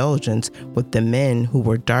self-indulgence with the men who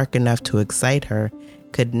were dark enough to excite her,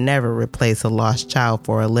 could never replace a lost child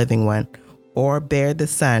for a living one, or bear the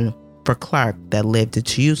son for Clark that lived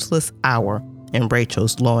its useless hour in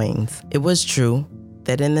Rachel's loins. It was true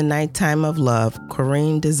that in the nighttime of love,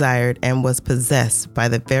 Corinne desired and was possessed by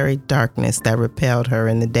the very darkness that repelled her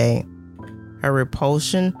in the day. Her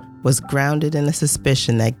repulsion was grounded in the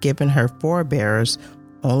suspicion that given her forebears,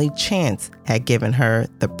 only chance had given her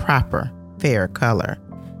the proper, fair color.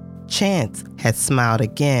 Chance had smiled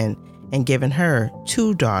again and given her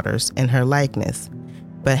 2 daughters in her likeness,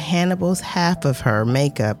 but Hannibal's half of her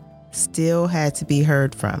makeup still had to be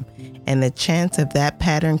heard from, and the chance of that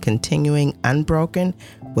pattern continuing unbroken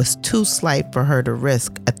was too slight for her to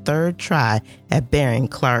risk a 3rd try at bearing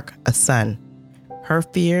Clark a son. Her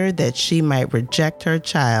fear that she might reject her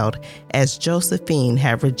child as Josephine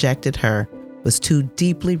had rejected her was too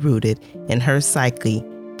deeply rooted in her psyche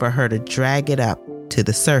for her to drag it up to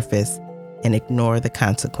the surface and ignore the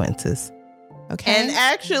consequences. Okay. And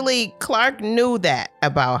actually, Clark knew that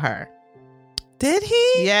about her. Did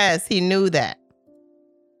he? Yes, he knew that.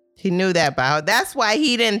 He knew that about her. That's why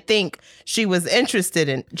he didn't think she was interested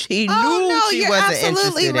in. He knew she wasn't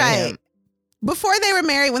interested in him. Before they were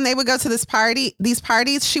married, when they would go to these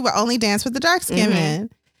parties, she would only dance with the dark-skinned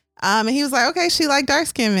men. And he was like, okay, she like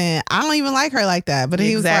dark-skinned men. I don't even like her like that. But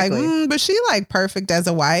he was like, but she like perfect as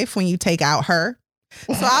a wife when you take out her.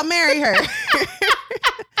 So I'll marry her.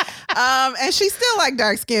 And she still like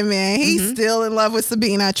dark-skinned men. He's still in love with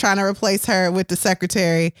Sabina, trying to replace her with the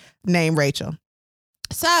secretary named Rachel.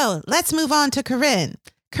 So let's move on to Corinne.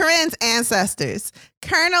 Corinne's ancestors.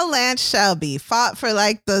 Colonel Lance Shelby fought for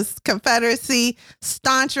like the Confederacy,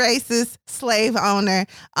 staunch racist slave owner.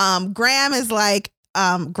 Graham is like,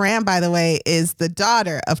 Graham, by the way, is the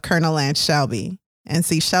daughter of Colonel Lance Shelby. And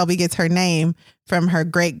see, Shelby gets her name from her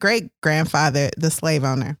great-great-grandfather, the slave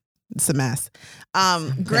owner. It's a mess.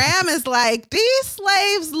 Graham is like, these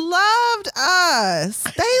slaves loved us.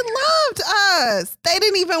 They loved us. They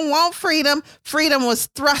didn't even want freedom. Freedom was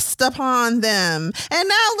thrust upon them. And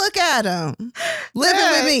now look at them.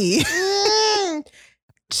 Living with me.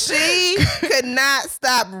 She could not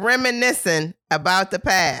stop reminiscing about the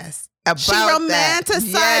past. She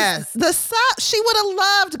romanticized the South. She would have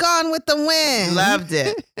loved Gone with the Wind. Loved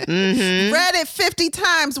it. Read it 50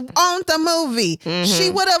 times. Owned the movie. She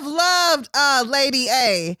would have loved Lady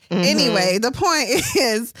A. Anyway, the point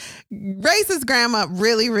is, racist grandma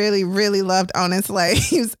really loved owning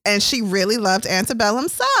slaves, and she really loved antebellum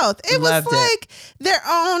South. It was like their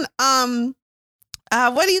own,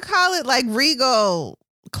 what do you call it? Like regal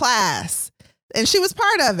class. And she was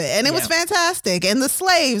part of it. And it was fantastic. And the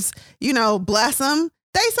slaves, bless them.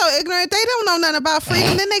 They so ignorant. They don't know nothing about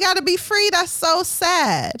freedom. Then they got to be free. That's so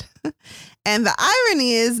sad. And the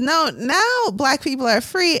irony is, now Black people are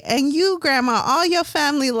free. And you, Grandma, all your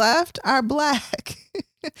family left are Black.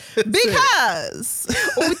 Because.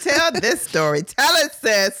 Oh, tell this story. Tell it,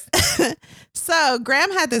 sis. So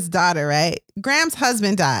Graham had this daughter, right? Graham's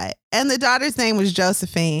husband died. And the daughter's name was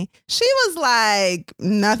Josephine. She was like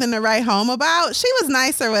nothing to write home about. She was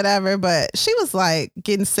nice or whatever, but she was like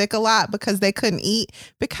getting sick a lot because they couldn't eat.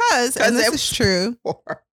 Because and this is true,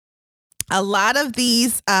 a lot of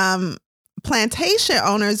these plantation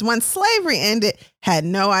owners, once slavery ended, had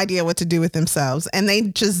no idea what to do with themselves. And they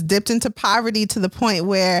just dipped into poverty to the point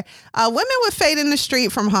where women would fade in the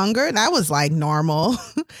street from hunger. That was like normal.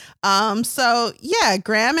 So yeah,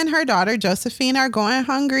 Graham and her daughter, Josephine, are going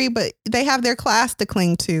hungry, but they have their class to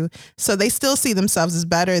cling to. So they still see themselves as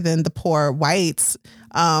better than the poor whites.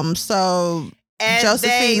 So and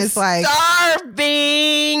Josephine is like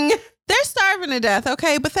starving. They're starving to death,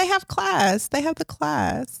 okay? But they have class. They have the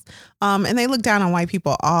class. And they look down on white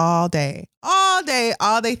people all day. All day.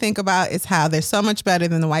 All they think about is how they're so much better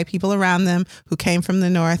than the white people around them who came from the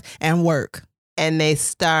North and work. And they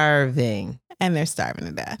starving. And they're starving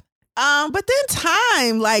to death. But then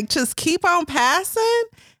time, just keep on passing.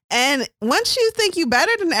 And once you think you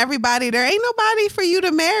better than everybody, there ain't nobody for you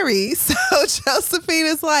to marry. So Josephine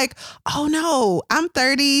is like, oh no, I'm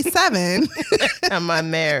 37. I'm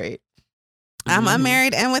unmarried. I'm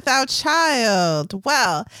unmarried and without child.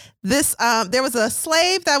 Well, this there was a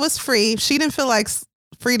slave that was free. She didn't feel like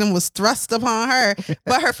freedom was thrust upon her.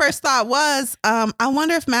 But her first thought was, I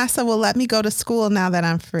wonder if Massa will let me go to school now that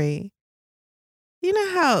I'm free. You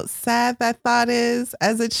know how sad that thought is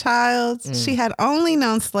as a child? She had only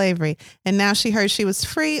known slavery and now she heard she was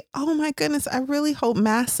free. Oh my goodness, I really hope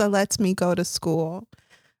Massa lets me go to school.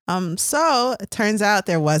 So it turns out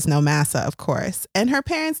there was no Massa, of course. And her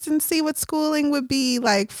parents didn't see what schooling would be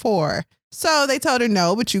like for. So they told her,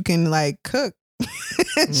 no, but you can cook.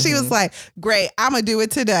 She was like, great, I'm going to do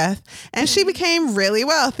it to death. And she became really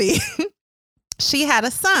wealthy. She had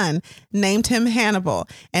a son, named him Hannibal.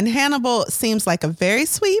 And Hannibal seems like a very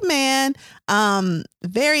sweet man,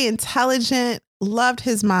 very intelligent, loved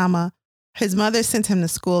his mama. His mother sent him to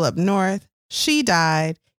school up north. She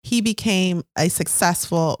died. He became a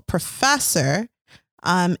successful professor.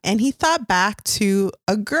 And he thought back to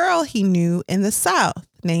a girl he knew in the South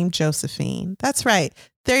named Josephine. That's right.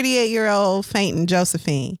 38-year-old fainting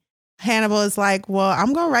Josephine. Hannibal is like, well,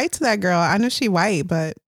 I'm going to write to that girl. I know she white,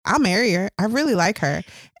 but I'll marry her. I really like her.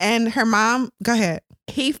 And her mom, go ahead.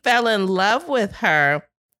 He fell in love with her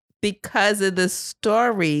because of the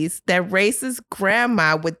stories that racist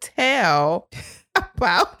grandma would tell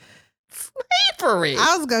about slavery.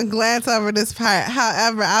 I was going to glance over this part.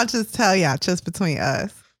 However, I'll just tell y'all, just between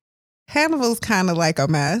us, Hannibal's kind of like a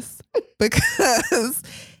mess because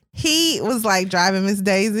he was driving Miss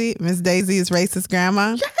Daisy. Miss Daisy is racist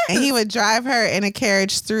grandma. Yes. And he would drive her in a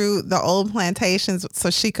carriage through the old plantations so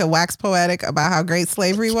she could wax poetic about how great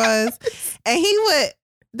slavery was. And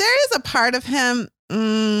there is a part of him,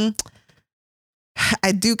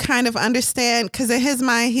 I do kind of understand, because in his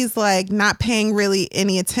mind, he's not paying really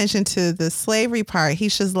any attention to the slavery part.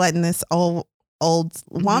 He's just letting this old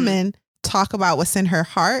woman talk about what's in her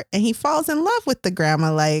heart. And he falls in love with the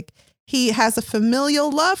grandma. He has a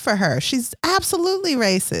familial love for her. She's absolutely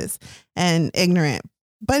racist and ignorant,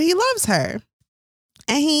 but he loves her.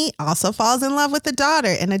 And he also falls in love with the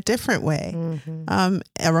daughter in a different way,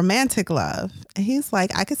 a romantic love. And he's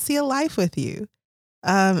like, I could see a life with you.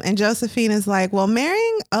 And Josephine is like, well,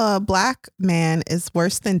 marrying a Black man is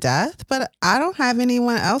worse than death, but I don't have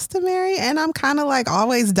anyone else to marry. And I'm kind of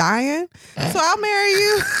always dying. So I'll marry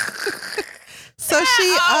you. So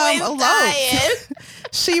she elopes.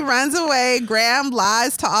 She runs away. Graham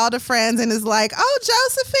lies to all the friends and is like, oh,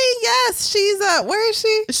 Josephine, yes, she's where is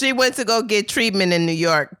she? She went to go get treatment in New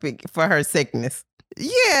York for her sickness.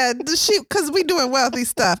 Yeah, because we doing wealthy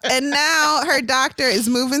stuff. And now her doctor is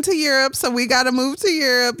moving to Europe, so we got to move to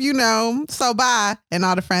Europe, so bye. And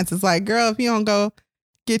all the friends is like, girl, if you don't go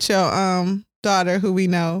get your daughter, who we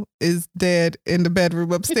know is dead in the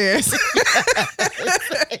bedroom upstairs.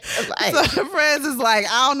 So the friends is like,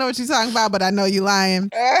 I don't know what you're talking about, but I know you lying.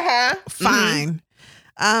 Fine.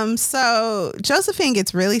 So Josephine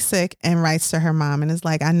gets really sick and writes to her mom and is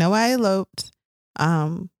like, I know I eloped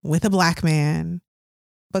with a Black man,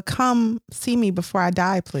 but come see me before I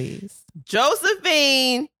die, please.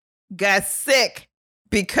 Josephine got sick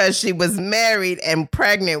because she was married and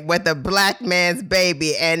pregnant with a Black man's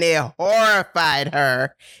baby, and it horrified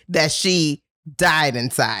her that she died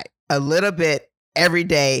inside. a little bit every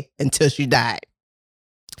day until she died.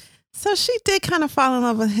 So she did kind of fall in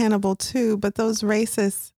love with Hannibal too, but those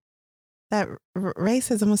racists, that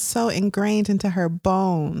racism was so ingrained into her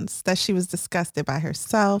bones that she was disgusted by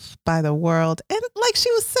herself, by the world, and like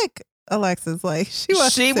she was sick. Alexis, like she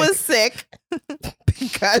was sick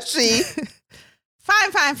because she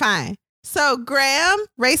fine. So Graham,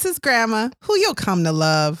 racist grandma, who you'll come to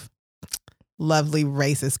love, lovely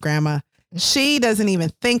racist grandma, she doesn't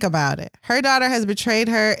even think about it. Her daughter has betrayed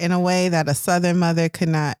her in a way that a Southern mother could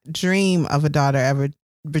not dream of a daughter ever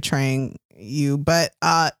betraying you. But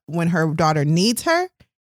when her daughter needs her,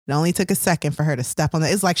 it only took a second for her to step on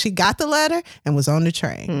it. It's like she got the letter and was on the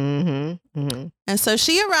train. And so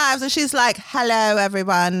she arrives and she's like, hello,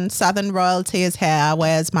 everyone. Southern royalty is here.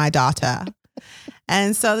 Where's my daughter?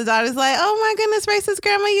 And so the daughter's like, oh my goodness, racist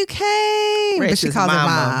grandma, you came. But she calls her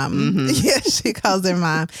mom. Yeah, she calls her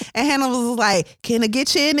mom. And Hannibal was like, can I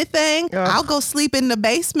get you anything? I'll go sleep in the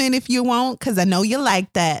basement if you want, because I know you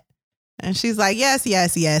like that. And she's like,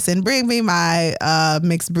 yes. And bring me my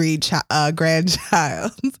mixed breed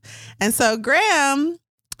grandchild. And so Graham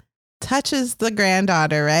touches the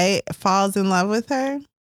granddaughter, right? Falls in love with her.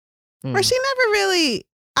 Or she never really,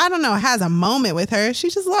 I don't know, has a moment with her. She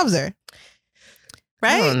just loves her.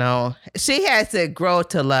 Right? I don't know. She had to grow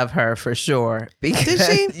to love her for sure. Because,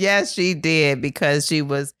 did she? Yes, she did, because she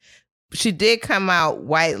did come out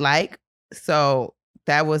white-like. So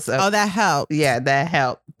that was that helped. Yeah, that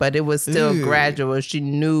helped. But it was still gradual. She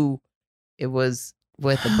knew it was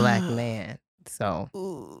with a black man.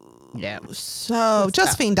 So, yeah. So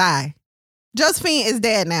Josephine died. Josephine is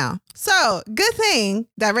dead now. So good thing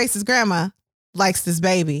that racist grandma likes this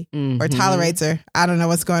baby or tolerates her. I don't know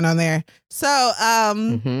what's going on there. So,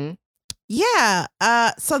 yeah.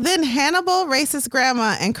 So then Hannibal, racist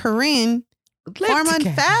grandma, and Corinne form a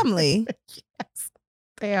family. Yes.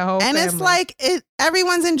 They are a whole and family. It's like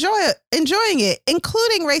everyone's enjoying it,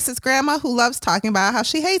 including racist grandma, who loves talking about how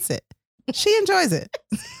she hates it. She enjoys it.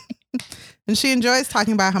 And she enjoys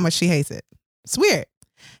talking about how much she hates it. It's weird.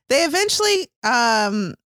 They eventually,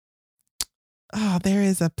 there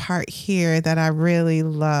is a part here that I really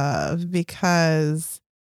love, because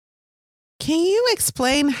can you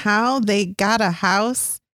explain how they got a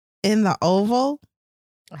house in the Oval?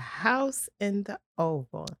 A house in the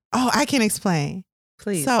Oval. Oh, I can explain.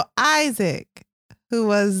 Please. So Isaac, who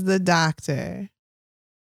was the doctor,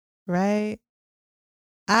 right?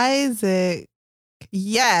 Isaac,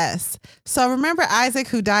 yes. So remember Isaac,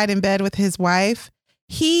 who died in bed with his wife?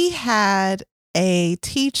 He had a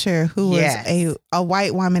teacher who was a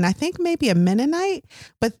white woman, I think maybe a Mennonite,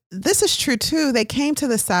 but this is true too. They came to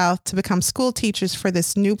the South to become school teachers for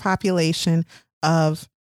this new population of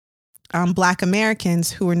Black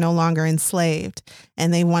Americans who were no longer enslaved,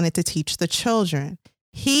 and they wanted to teach the children.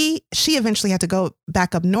 She eventually had to go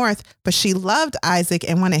back up north, but she loved Isaac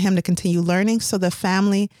and wanted him to continue learning. So the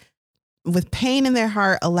family, with pain in their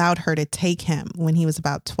heart, allowed her to take him when he was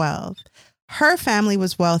about 12. Her family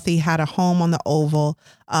was wealthy, had a home on the Oval.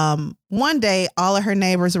 One day, all of her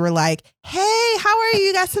neighbors were like, hey, how are you?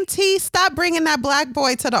 You got some tea? Stop bringing that black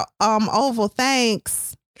boy to the Oval.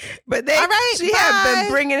 Thanks. But she had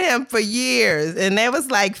been bringing him for years, and they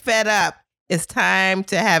was like fed up. It's time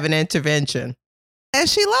to have an intervention. And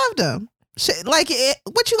she loved him. What you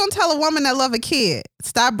gonna tell a woman that love a kid?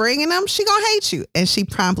 Stop bringing him. She gonna hate you. And she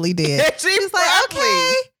promptly did. She's like,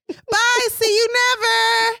 okay, bye. See you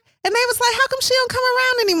never. And they was like, how come she don't come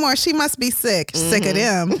around anymore? She must be sick. Sick of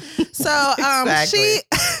them. So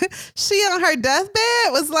she on her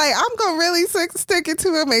deathbed was like, I'm gonna really stick it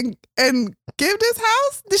to him and give this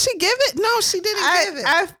house. Did she give it? No, she didn't give it.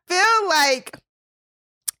 I feel like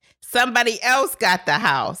somebody else got the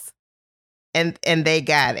house and they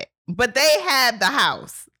got it. But they had the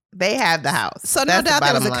house. They had the house. So no doubt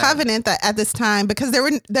there was a covenant that at this time, because there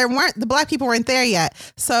weren't the black people weren't there yet.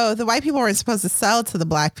 So the white people weren't supposed to sell to the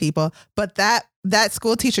black people, but that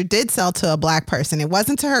school teacher did sell to a black person. It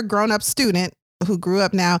wasn't to her grown-up student who grew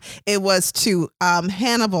up now. It was to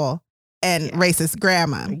Hannibal and racist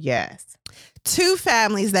grandma. Yes. Two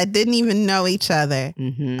families that didn't even know each other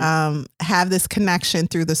have this connection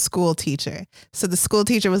through the school teacher. So the school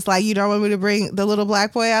teacher was like, you don't want me to bring the little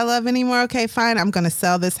black boy I love anymore? Okay, fine. I'm going to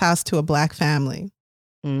sell this house to a black family.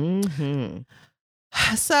 So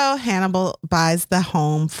Hannibal buys the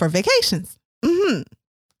home for vacations.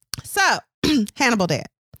 So Hannibal dead.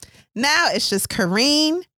 Now it's just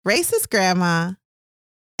Corinne, racist grandma,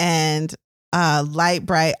 and light,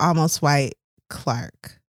 bright, almost white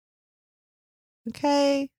Clark.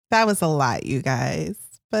 Okay, that was a lot, you guys.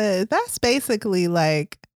 But that's basically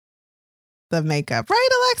like the makeup. Right,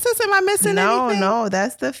 Alexis? Am I missing anything? No,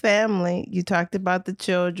 that's the family. You talked about the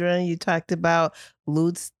children. You talked about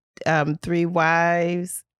Lute's 3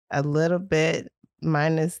 wives a little bit,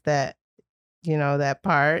 minus that, that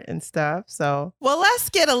part and stuff. So, well,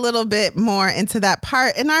 let's get a little bit more into that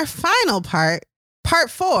part in our final part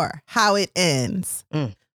 4, how it ends.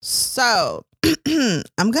 So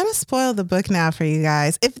I'm going to spoil the book now for you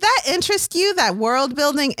guys. If that interests you, that world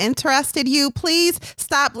building interested you, please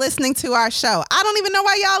stop listening to our show. I don't even know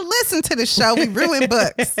why y'all listen to the show. We ruin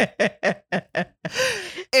books.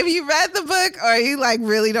 If you read the book or you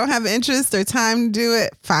really don't have interest or time to do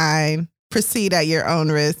it, fine. Proceed at your own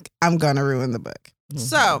risk. I'm going to ruin the book.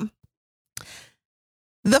 So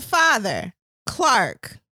the father,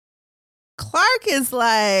 Clark is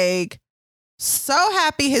so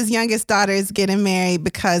happy his youngest daughter is getting married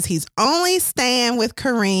because he's only staying with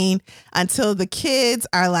Corrine until the kids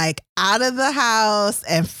are out of the house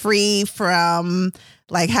and free from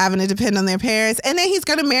having to depend on their parents. And then he's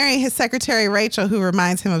going to marry his secretary, Rachel, who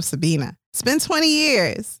reminds him of Sabina. It's been 20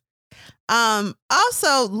 years.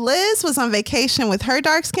 Also, Liz was on vacation with her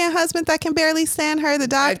dark-skinned husband that can barely stand her, the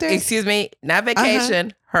doctor. Excuse me, not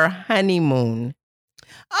vacation, her honeymoon.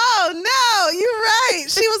 Oh, no, you're right.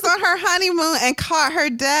 She was on her honeymoon and caught her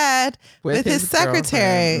dad with his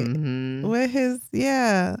secretary. Mm-hmm. With his,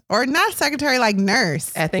 or not secretary,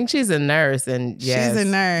 nurse. I think she's a nurse. And yes. She's a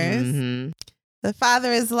nurse. Mm-hmm. The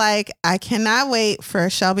father is I cannot wait for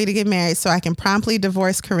Shelby to get married so I can promptly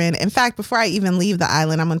divorce Corinne. In fact, before I even leave the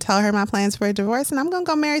island, I'm going to tell her my plans for a divorce and I'm going to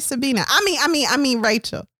go marry Sabina. I mean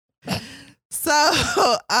Rachel. So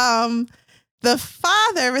the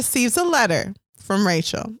father receives a letter from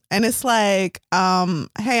Rachel. And it's hey,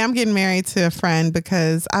 I'm getting married to a friend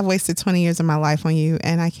because I've wasted 20 years of my life on you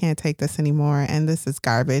and I can't take this anymore. And this is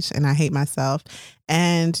garbage and I hate myself.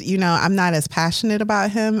 And, I'm not as passionate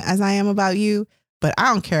about him as I am about you, but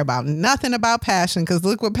I don't care about nothing about passion because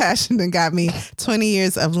look what passion done got me 20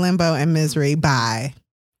 years of limbo and misery. Bye.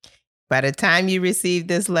 By the time you receive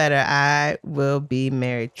this letter, I will be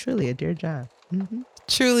married. Truly a dear John. Mm-hmm.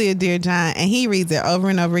 Truly a dear John. And he reads it over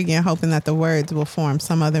and over again, hoping that the words will form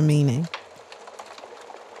some other meaning.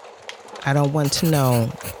 I don't want to know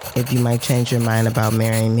if you might change your mind about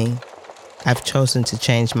marrying me. I've chosen to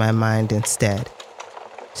change my mind instead.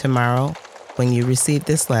 Tomorrow, when you receive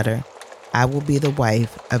this letter, I will be the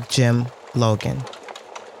wife of Jim Logan.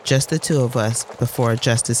 Just the two of us before a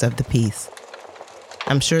justice of the peace.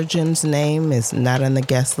 I'm sure Jim's name is not on the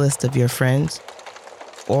guest list of your friends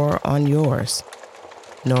or on yours,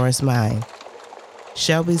 nor is mine.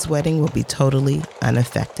 Shelby's wedding will be totally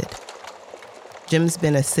unaffected. Jim's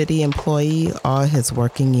been a city employee all his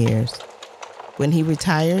working years. When he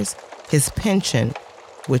retires, his pension,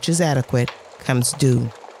 which is adequate, comes due.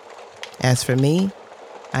 As for me,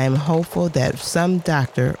 I am hopeful that some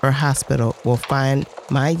doctor or hospital will find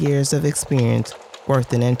my years of experience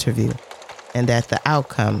worth an interview, and that the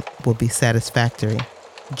outcome will be satisfactory.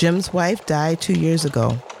 Jim's wife died 2 years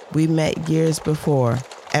ago. We met years before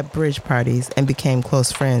at bridge parties and became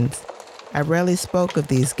close friends. I rarely spoke of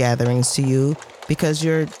these gatherings to you because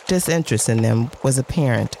your disinterest in them was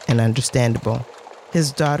apparent and understandable.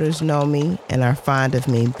 His daughters know me and are fond of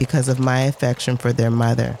me because of my affection for their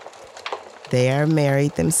mother. They are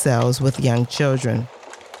married themselves with young children.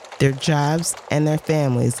 Their jobs and their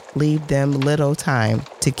families leave them little time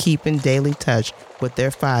to keep in daily touch with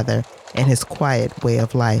their father and his quiet way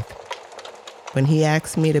of life. When he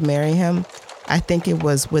asked me to marry him, I think it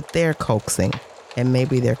was with their coaxing and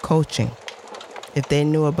maybe their coaching. If they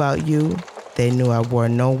knew about you, they knew I wore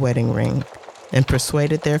no wedding ring and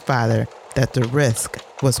persuaded their father that the risk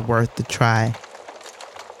was worth the try.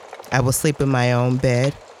 I will sleep in my own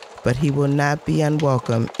bed, but he will not be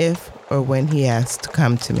unwelcome if or when he asks to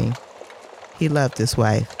come to me. He loved his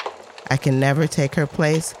wife. I can never take her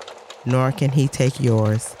place, nor can he take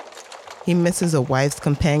yours. He misses a wife's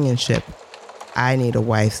companionship. I need a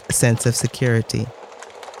wife's sense of security.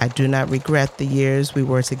 I do not regret the years we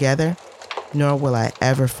were together, nor will I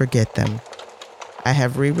ever forget them. I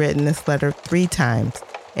have rewritten this letter 3 times,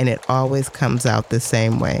 and it always comes out the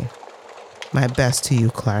same way. My best to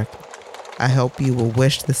you, Clark. I hope you will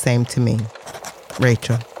wish the same to me.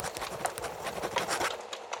 Rachel.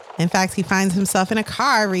 In fact, he finds himself in a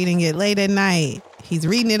car reading it late at night. He's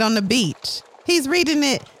reading it on the beach. He's reading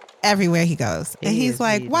it everywhere he goes. And he's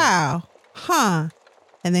like, wow, huh?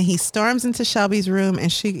 And then he storms into Shelby's room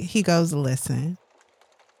and he goes, listen,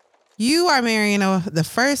 you are marrying the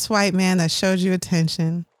first white man that showed you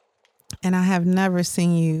attention. And I have never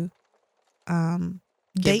seen you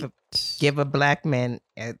give a black man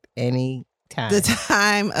at any time. The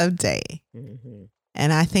time of day. Mm-hmm.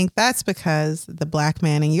 And I think that's because the Black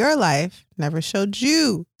man in your life never showed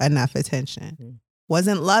you enough attention. Mm-hmm.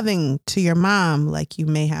 Wasn't loving to your mom like you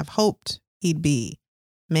may have hoped he'd be.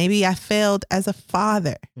 Maybe I failed as a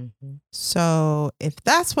father. Mm-hmm. So if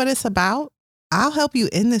that's what it's about, I'll help you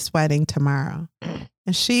in this wedding tomorrow.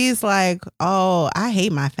 And she's like, oh, I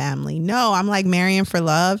hate my family. No, I'm like marrying for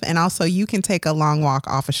love. And also you can take a long walk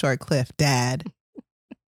off a short cliff, Dad.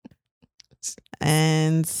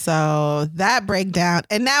 And so that breakdown.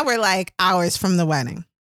 And now we're like hours from the wedding.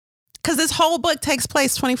 Because this whole book takes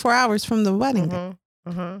place 24 hours from the wedding. Mm-hmm.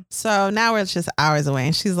 Mm-hmm. So now we're just hours away.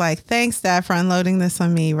 And she's like, thanks, Dad, for unloading this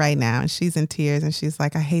on me right now. And she's in tears. And she's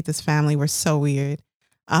like, I hate this family. We're so weird.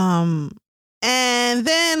 And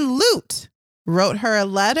then Lute wrote her a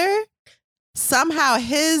letter. Somehow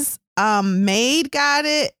his maid got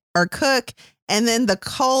it, or cook. And then the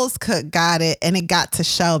Cole's cook got it. And it got to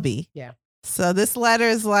Shelby. Yeah. So this letter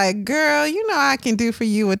is like, girl, you know I can do for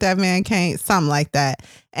you what that man can't. Something like that.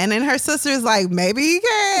 And then her sister is like, maybe he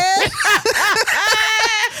can.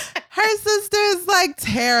 Her sister is like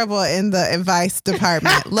terrible in the advice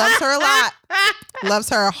department. Loves her a lot. Loves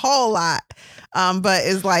her a whole lot. But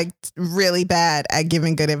is like really bad at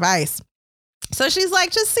giving good advice. So she's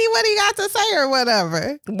like, just see what he got to say or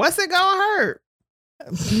whatever. What's it gonna hurt?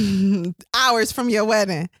 Hours from your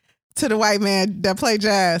wedding to the white man that play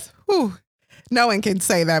jazz. Whew. No one can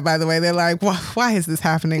say that, by the way. They're like, why is this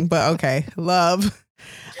happening? But okay, love.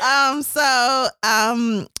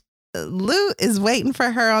 Lou is waiting for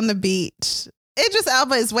her on the beach. Idris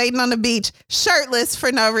Elba is waiting on the beach, shirtless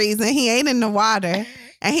for no reason. He ain't in the water.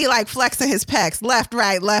 And he like flexing his pecs, left,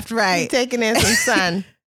 right. He taking in some sun.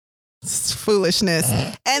 It's foolishness.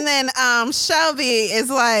 And then Shelby is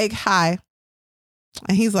like, hi.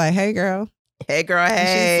 And he's like, hey, girl. Hey, girl, hey. And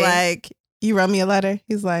she's like, you wrote me a letter?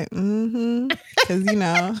 He's like, mm-hmm. Because, you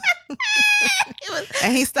know.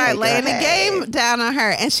 And he started laying the game down on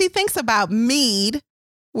her. And she thinks about Mead,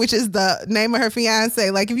 which is the name of her fiance.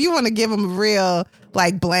 Like, if you want to give him a real,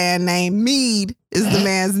 like, bland name, Mead is the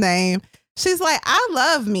man's name. She's like, I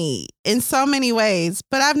love Mead in so many ways,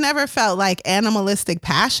 but I've never felt like animalistic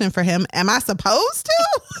passion for him. Am I supposed to?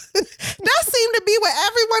 That seemed to be what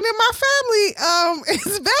everyone in my family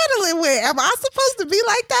is battling with. Am I supposed to be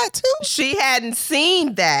like that too? She hadn't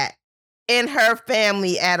seen that in her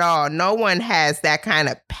family at all. No one has that kind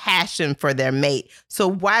of passion for their mate. So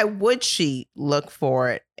why would she look for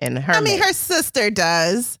it in her mate? Her sister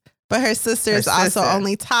does. But her sister is also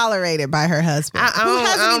only tolerated by her husband.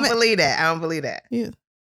 I don't believe that. I don't believe that. Yeah.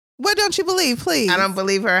 What don't you believe, please? I don't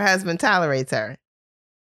believe her husband tolerates her.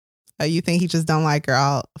 Oh, you think he just don't like her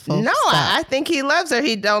all full No, stop? I think he loves her.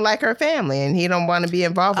 He don't like her family, and he don't want to be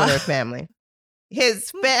involved with her family.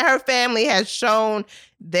 Her family has shown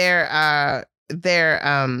their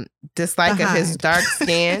dislike of his dark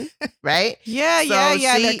skin, right? Yeah.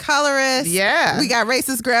 They're colorist. Yeah. We got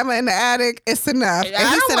racist grandma in the attic. It's enough. And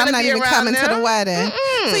he said, I'm not even coming to the wedding.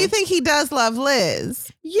 Mm-mm. So you think he does love Liz?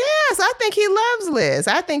 Yes, I think he loves Liz.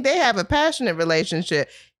 I think they have a passionate relationship.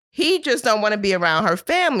 He just don't want to be around her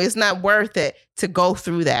family. It's not worth it to go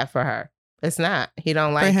through that for her. It's not. He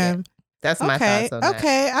don't like it. That's my thoughts on that.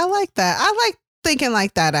 Okay, I like that. I like thinking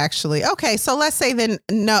like that, actually. Okay, so let's say then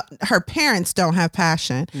no, her parents don't have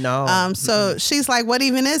passion. No. So she's like, what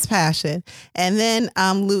even is passion? And then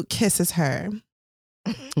Luke kisses her.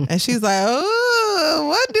 And she's like, oh,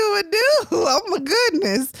 what do I do? Oh my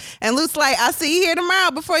goodness. And Luke's like, I'll see you here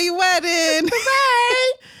tomorrow before your wedding.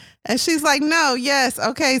 Bye. And she's like, no, yes,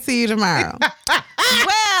 okay, see you tomorrow.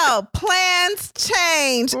 Well, plans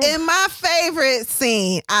change in my favorite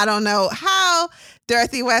scene. I don't know how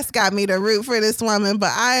Dorothy West got me to root for this woman,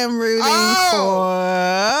 but I am rooting for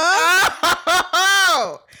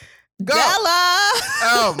Della.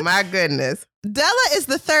 Oh, my goodness. Della is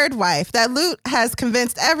the third wife that Lute has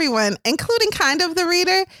convinced everyone, including kind of the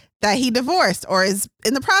reader, that he divorced or is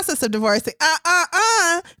in the process of divorcing.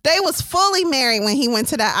 They was fully married when he went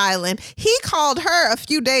to that island. He called her a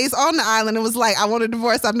few days on the island and was like, I want a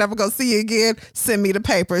divorce. I'm never going to see you again. Send me the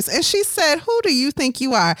papers. And she said, who do you think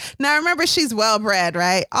you are? Now, remember, she's well-bred,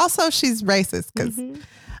 right? Also, she's racist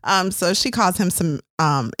because so she calls him some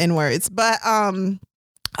N-words. But I'm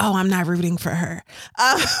not rooting for her.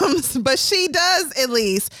 But she does at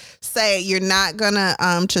least say, you're not gonna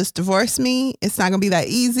just divorce me. It's not gonna be that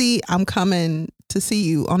easy. I'm coming to see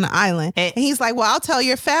you on the island. And he's like, well, I'll tell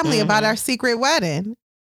your family about our secret wedding.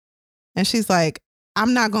 And she's like,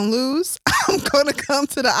 I'm not gonna lose. I'm gonna come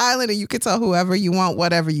to the island and you can tell whoever you want,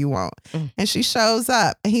 whatever you want. And she shows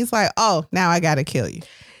up and he's like, oh, now I gotta kill you.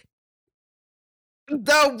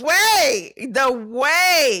 the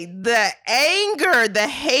anger, the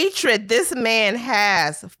hatred this man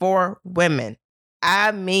has for women.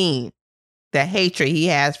 I mean, the hatred he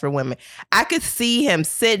has for women. I could see him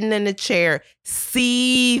sitting in a chair,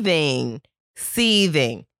 seething.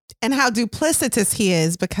 And how duplicitous he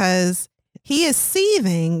is, because he is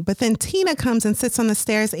seething, but then Tina comes and sits on the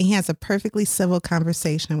stairs and he has a perfectly civil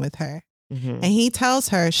conversation with her. Mm-hmm. And he tells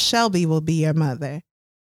her, Shelby will be your mother.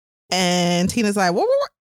 And Tina's like, what?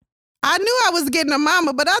 I knew I was getting a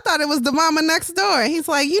mama, but I thought it was the mama next door. And he's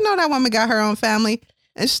like, you know that woman got her own family.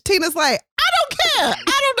 And Tina's like, I don't care.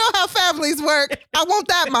 I don't know how families work. I want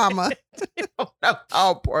that mama.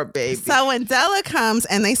 Oh, poor baby. So when Della comes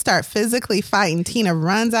and they start physically fighting, Tina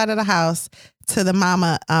runs out of the house to the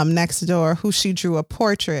mama next door, who she drew a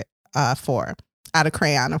portrait for, out of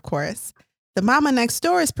crayon, of course. The mama next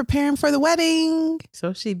door is preparing for the wedding.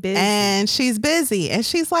 So she's busy. And she's busy. And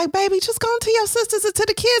she's like, baby, just go to your sisters or to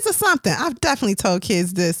the kids or something. I've definitely told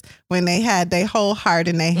kids this when they had their whole heart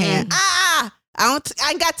in their hand. I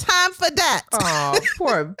ain't got time for that. Oh,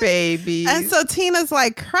 poor baby. And so Tina's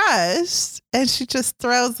like crushed, and she just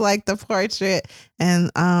throws like the portrait and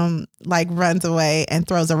like runs away and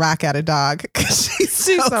throws a rock at a dog because she's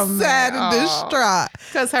so sad and distraught.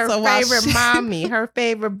 Because her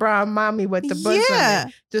favorite brown mommy with the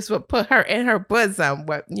bosom, just would put her in her bosom.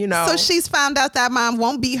 So she's found out that mom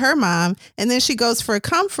won't be her mom, and then she goes for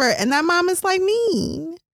comfort, and that mom is like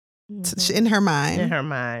mean. In her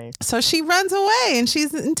mind. So she runs away and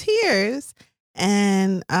she's in tears.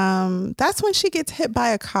 And that's when she gets hit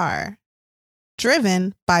by a car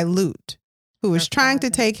driven by Lute, who was trying to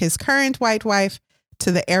take his current white wife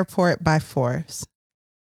to the airport by force.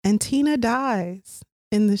 And Tina dies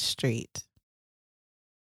in the street.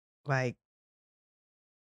 Like,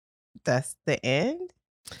 that's the end?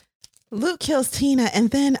 Lute kills Tina.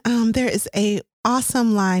 And then there is a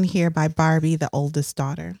awesome line here by Barbie, the oldest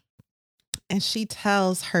daughter. And she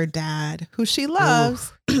tells her dad, who she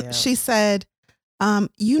loves, she said,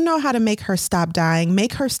 you know how to make her stop dying.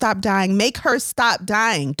 Make her stop dying. Make her stop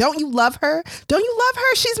dying. Don't you love her? Don't you love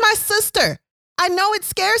her? She's my sister. I know it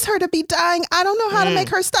scares her to be dying. I don't know how to make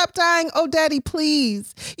her stop dying. Oh, daddy,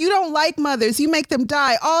 please. You don't like mothers. You make them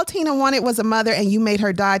die. All Tina wanted was a mother, and you made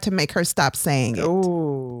her die to make her stop saying it.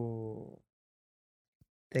 Ooh.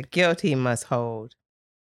 The guilt he must hold.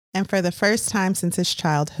 And for the first time since his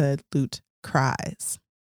childhood, Lute cries.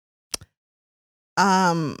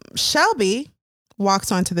 Shelby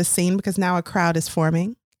walks onto the scene because now a crowd is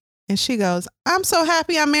forming. And she goes, I'm so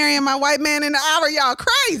happy I'm marrying my white man in an hour. Y'all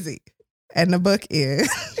crazy. And the book is.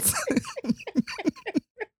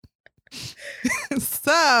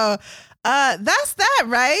 So that's that,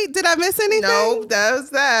 right? Did I miss anything? No, that's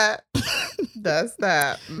that. That's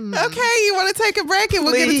that. Mm. Okay, you want to take a break and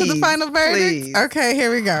we'll get into the final verdict? Please. Okay,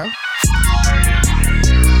 here we go.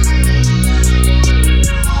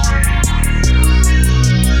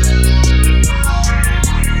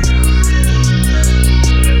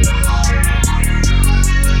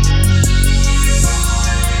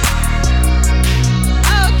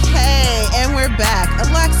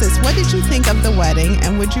 Alexis, what did you think of The Wedding,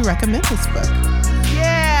 and would you recommend this book?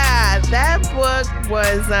 Yeah, that book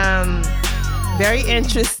was very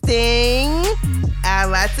interesting.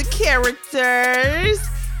 Lots of characters,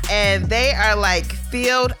 and they are like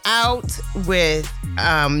filled out with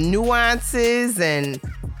nuances, and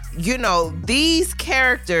these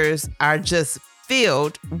characters are just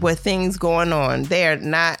filled with things going on. They are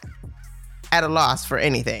not at a loss for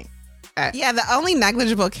anything. Yeah, the only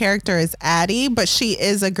negligible character is Addie, but she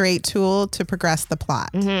is a great tool to progress the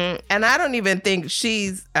plot. Mm-hmm. And I don't even think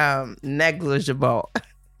she's negligible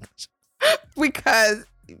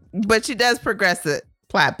but she does progress the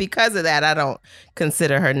plot. Because of that, I don't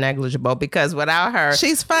consider her negligible, because without her,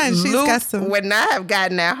 she's fun. She's Luke got some. would not have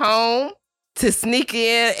gotten at home to sneak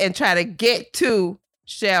in and try to get to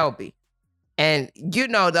Shelby. And,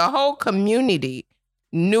 the whole community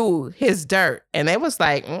knew his dirt, and they was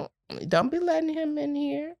like, don't be letting him in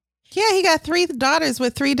here. Yeah, he got 3 daughters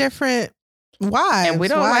with 3 different wives. And we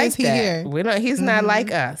don't Why like is he that. here? He's not like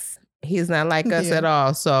us. He's not like us at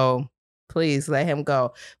all. So please let him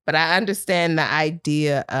go. But I understand the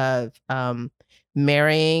idea of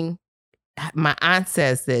marrying. My aunt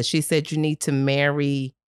says this. She said you need to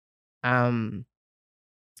marry up?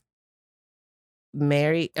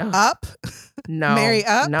 No. Marry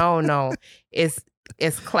up? No.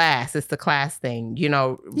 It's class. It's the class thing,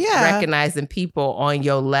 recognizing people on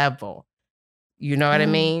your level. You know what I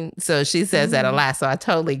mean? So she says that a lot. So I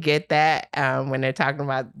totally get that when they're talking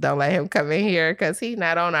about don't let him come in here because he's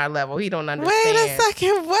not on our level. He don't understand. Wait a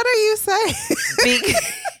second. What are you saying?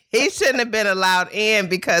 He shouldn't have been allowed in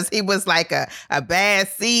because he was like a bad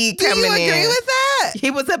seed coming in. Do you agree with that?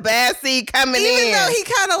 He was a bad seed coming in. Even though he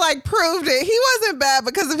kind of like proved it. He wasn't bad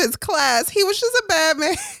because of his class. He was just a bad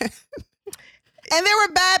man. And there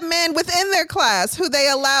were bad men within their class who they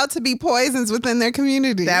allowed to be poisons within their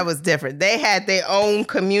community. That was different. They had their own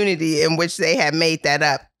community in which they had made that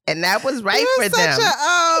up. And that was right for them.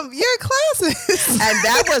 You're classist. And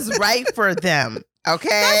that was right for them. Okay.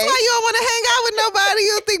 That's why you don't want to hang out with nobody.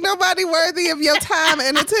 You think nobody worthy of your time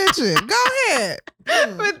and attention. Go ahead.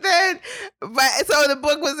 But so the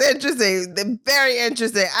book was interesting, very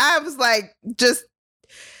interesting. I was like just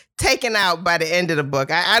taken out by the end of the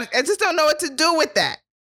book. I just don't know what to do with that.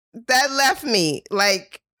 That left me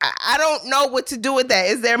like, I don't know what to do with that.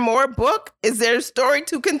 Is there more book? Is there a story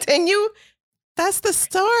to continue? That's the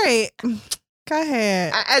story. Go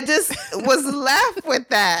ahead. I just was left with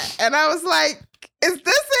that. And I was like, is this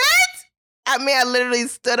it? I mean, I literally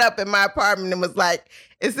stood up in my apartment and was like,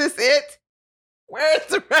 is this it? Where's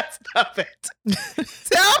the rest of it?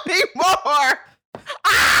 Tell me more.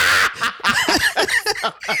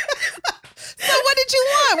 So what did you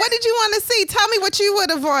want? What did you want to see? Tell me what you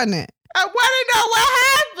would have wanted. I want to know what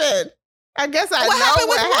happened. I guess I know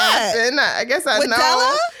what happened. I guess I know.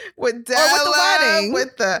 Della? With Della. Or with the wedding?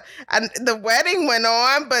 With the wedding went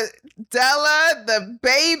on, but Della, the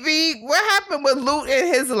baby, what happened with Lute in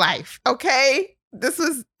his life? Okay?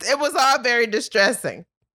 It was all very distressing.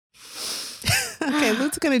 Okay,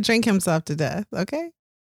 Lute's going to drink himself to death, okay?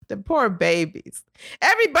 The poor babies.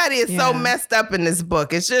 Everybody is so messed up in this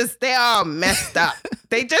book. It's just, they all messed up.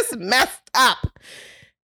 They just messed up.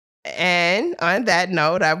 And on that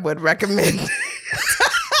note, I would recommend.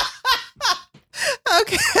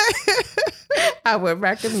 Okay. I would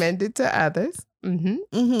recommend it to others. Mm-hmm.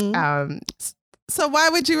 Mm-hmm. So why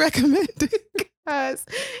would you recommend it? Because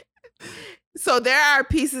so there are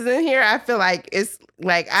pieces in here. I feel like it's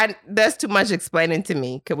like that's too much explaining to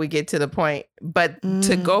me. Could we get to the point? But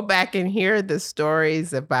to go back and hear the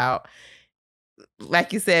stories about,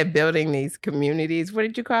 like you said, building these communities. What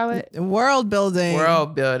did you call it? World building.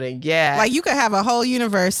 World building. Yeah. Like you could have a whole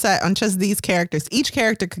universe set on just these characters. Each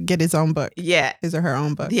character could get his own book. Yeah. His or her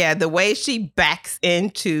own book. Yeah. The way she backs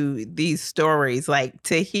into these stories, like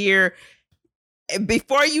to hear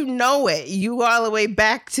before you know it, you all the way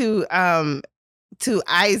back to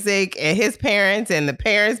Isaac and his parents and the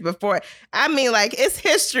parents before. I mean, like it's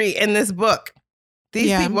history in this book.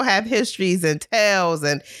 These people have histories and tales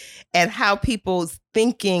and how people's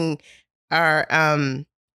thinking are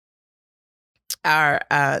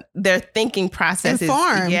their thinking processes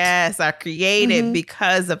are created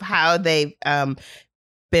because of how they've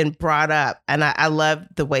been brought up. And I love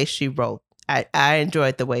the way she wrote. I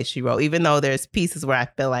enjoyed the way she wrote, even though there's pieces where I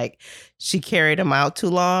feel like she carried them out too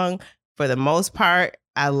long. For the most part,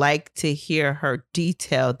 I like to hear her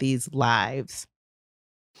detail these lives.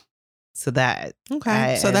 So that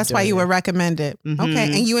so that's why you would recommend it. Mm-hmm. Okay,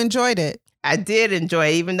 and you enjoyed it. I did enjoy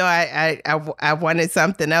it, even though I wanted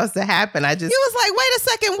something else to happen. You was like, wait a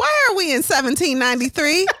second, why are we in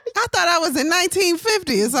 1793? I thought I was in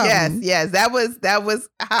 1950 or something. Yes, that was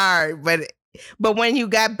hard, but when you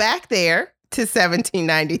got back there to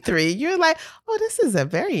 1793, you're like, oh, this is a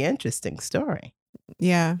very interesting story.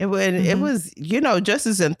 Yeah, it was just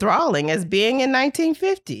as enthralling as being in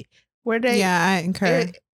 1950, where they. Yeah, I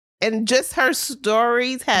concur. And just her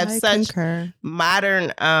stories have such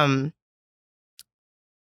modern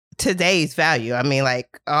today's value. I mean,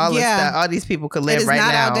 like all these people could live right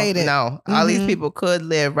now. Outdated. No, all these people could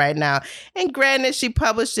live right now. And granted, she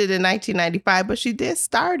published it in 1995, but she did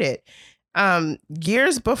start it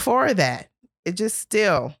years before that.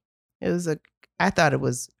 I thought it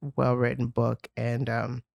was a well-written book, and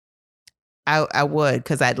I would,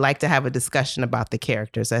 because I'd like to have a discussion about the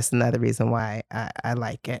characters. That's another reason why I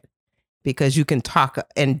like it. Because you can talk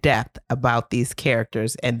in depth about these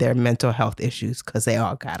characters and their mental health issues, because they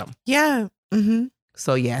all got them. Yeah. Mm-hmm.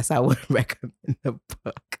 So yes, I would recommend the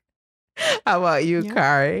book. How about you,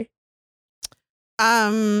 Kari?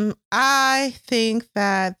 I think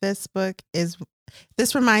that this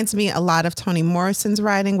reminds me a lot of Toni Morrison's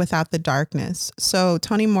writing without the darkness. So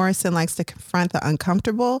Toni Morrison likes to confront the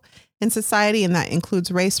uncomfortable in society, and that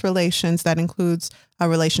includes race relations, that includes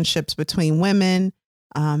relationships between women,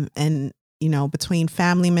 and, between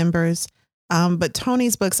family members. But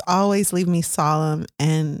Toni's books always leave me solemn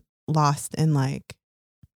and lost in I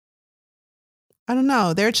don't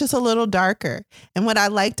know, they're just a little darker. And what I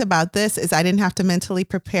liked about this is I didn't have to mentally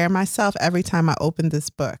prepare myself every time I opened this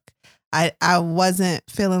book. I wasn't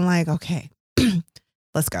feeling like, okay,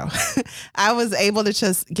 let's go. I was able to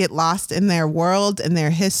just get lost in their world and their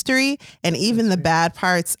history, and even the bad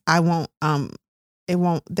parts, they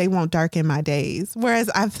won't darken my days. Whereas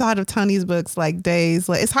I've thought of Toni's books like days.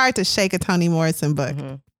 Like, it's hard to shake a Toni Morrison book.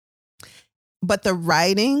 Mm-hmm. But the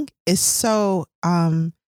writing is so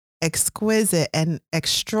exquisite and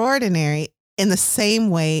extraordinary in the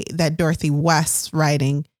same way that Dorothy West's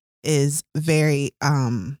writing is very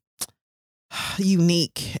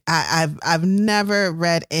unique. I've never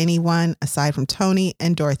read anyone aside from Toni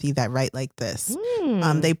and Dorothy that write like this.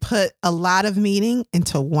 They put a lot of meaning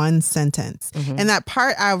into one sentence. Mm-hmm. And that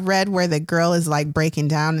part I read where the girl is like breaking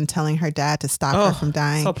down and telling her dad to stop her from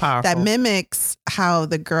dying. So powerful. That mimics how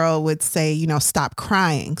the girl would say, stop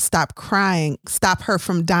crying, stop her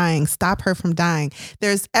from dying, stop her from dying.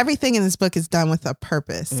 There's everything in this book is done with a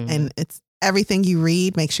purpose. Mm-hmm. And it's everything you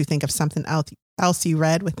read makes you think of something else you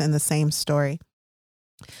read within the same story.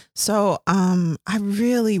 So I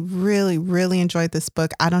really, really, really enjoyed this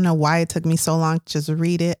book. I don't know why it took me so long to just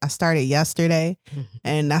read it. I started yesterday,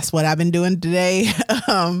 and that's what I've been doing today.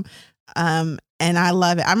 And I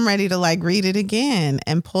love it. I'm ready to read it again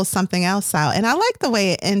and pull something else out. And I like the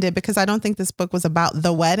way it ended because I don't think this book was about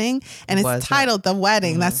the wedding, and it's titled The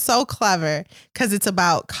Wedding. Mm-hmm. That's so clever because it's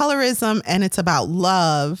about colorism and it's about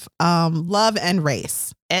love and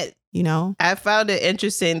race. I found it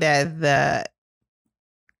interesting that the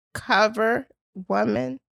cover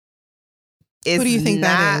woman is Who do you think not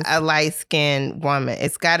that is? A light-skinned woman.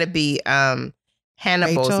 It's got to be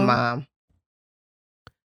Hannibal's Rachel? Mom.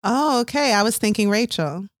 Oh, okay. I was thinking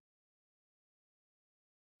Rachel.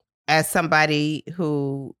 As somebody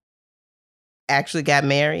who actually got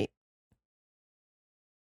married.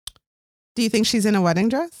 Do you think she's in a wedding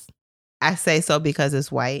dress? I say so because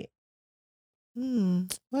it's white. Well,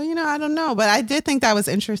 I don't know. But I did think that was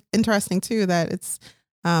interesting, too, that it's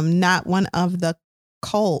not one of the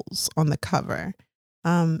Coles on the cover.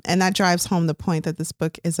 And that drives home the point that this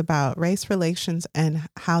book is about race relations and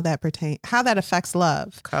how that affects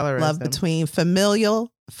love. Colorism. Love between familial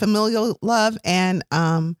love and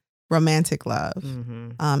romantic love.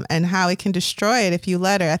 Mm-hmm. And how it can destroy it if you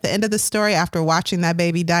let her. At the end of the story, after watching that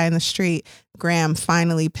baby die in the street, Graham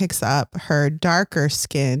finally picks up her darker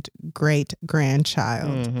skinned great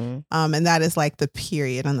grandchild. Mm-hmm. And that is the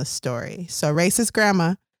period on the story. So racist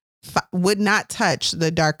grandma would not touch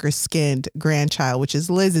the darker skinned grandchild, which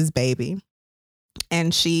is Liz's baby.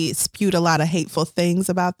 And she spewed a lot of hateful things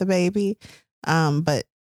about the baby. But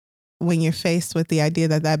when you're faced with the idea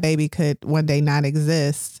that baby could one day not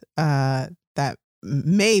exist, that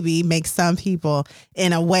maybe makes some people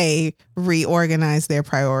in a way reorganize their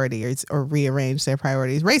priorities or rearrange their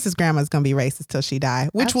priorities. Racist grandma's going to be racist till she die,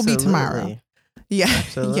 which Absolutely. Will be tomorrow. Yeah.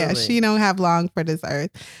 Absolutely. Yeah. She don't have long for this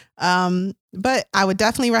earth. But I would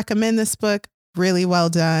definitely recommend this book. Really well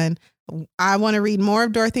done. I want to read more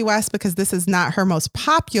of Dorothy West because this is not her most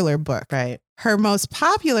popular book. Right. Her most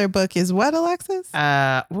popular book is what, Alexis? It's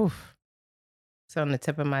on the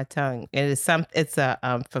tip of my tongue. It's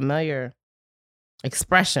a familiar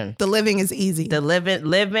expression. The living is easy. The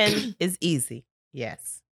living is easy.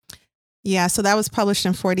 Yes. Yeah, so that was published in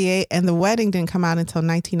 1948, and The Wedding didn't come out until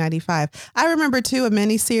 1995. I remember, too, a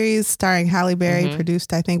miniseries starring Halle Berry,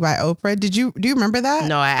 produced, I think, by Oprah. Do you remember that?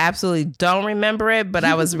 No, I absolutely don't remember it, but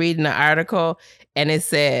I was reading an article, and it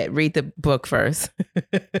said, read the book first.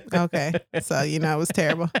 Okay, so, it was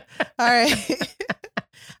terrible. All right.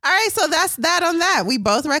 All right, so that's that on that. We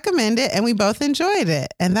both recommend it, and we both enjoyed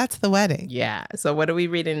it, and that's The Wedding. Yeah, so what are we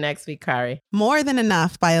reading next week, Kari? More Than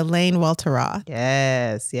Enough by Elaine Welteroth.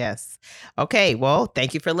 Yes. Okay, well,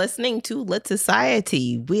 thank you for listening to Lit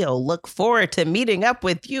Society. We'll look forward to meeting up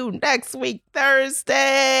with you next week,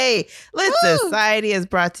 Thursday. Lit Society is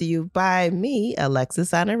brought to you by me,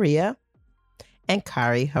 Alexis Anaria, and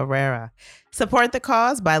Kari Herrera. Support the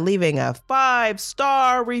cause by leaving a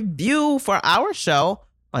 5-star review for our show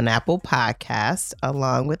on Apple Podcasts,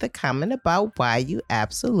 along with a comment about why you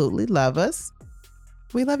absolutely love us.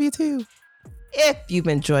 We love you too. If you've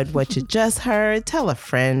enjoyed what you just heard, tell a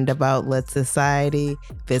friend about Lit Society.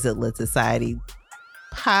 Visit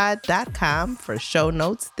litsocietypod.com for show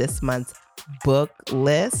notes, this month's book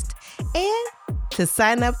list, and to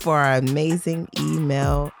sign up for our amazing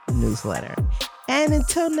email newsletter. And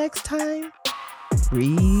until next time,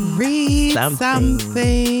 read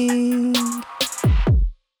something.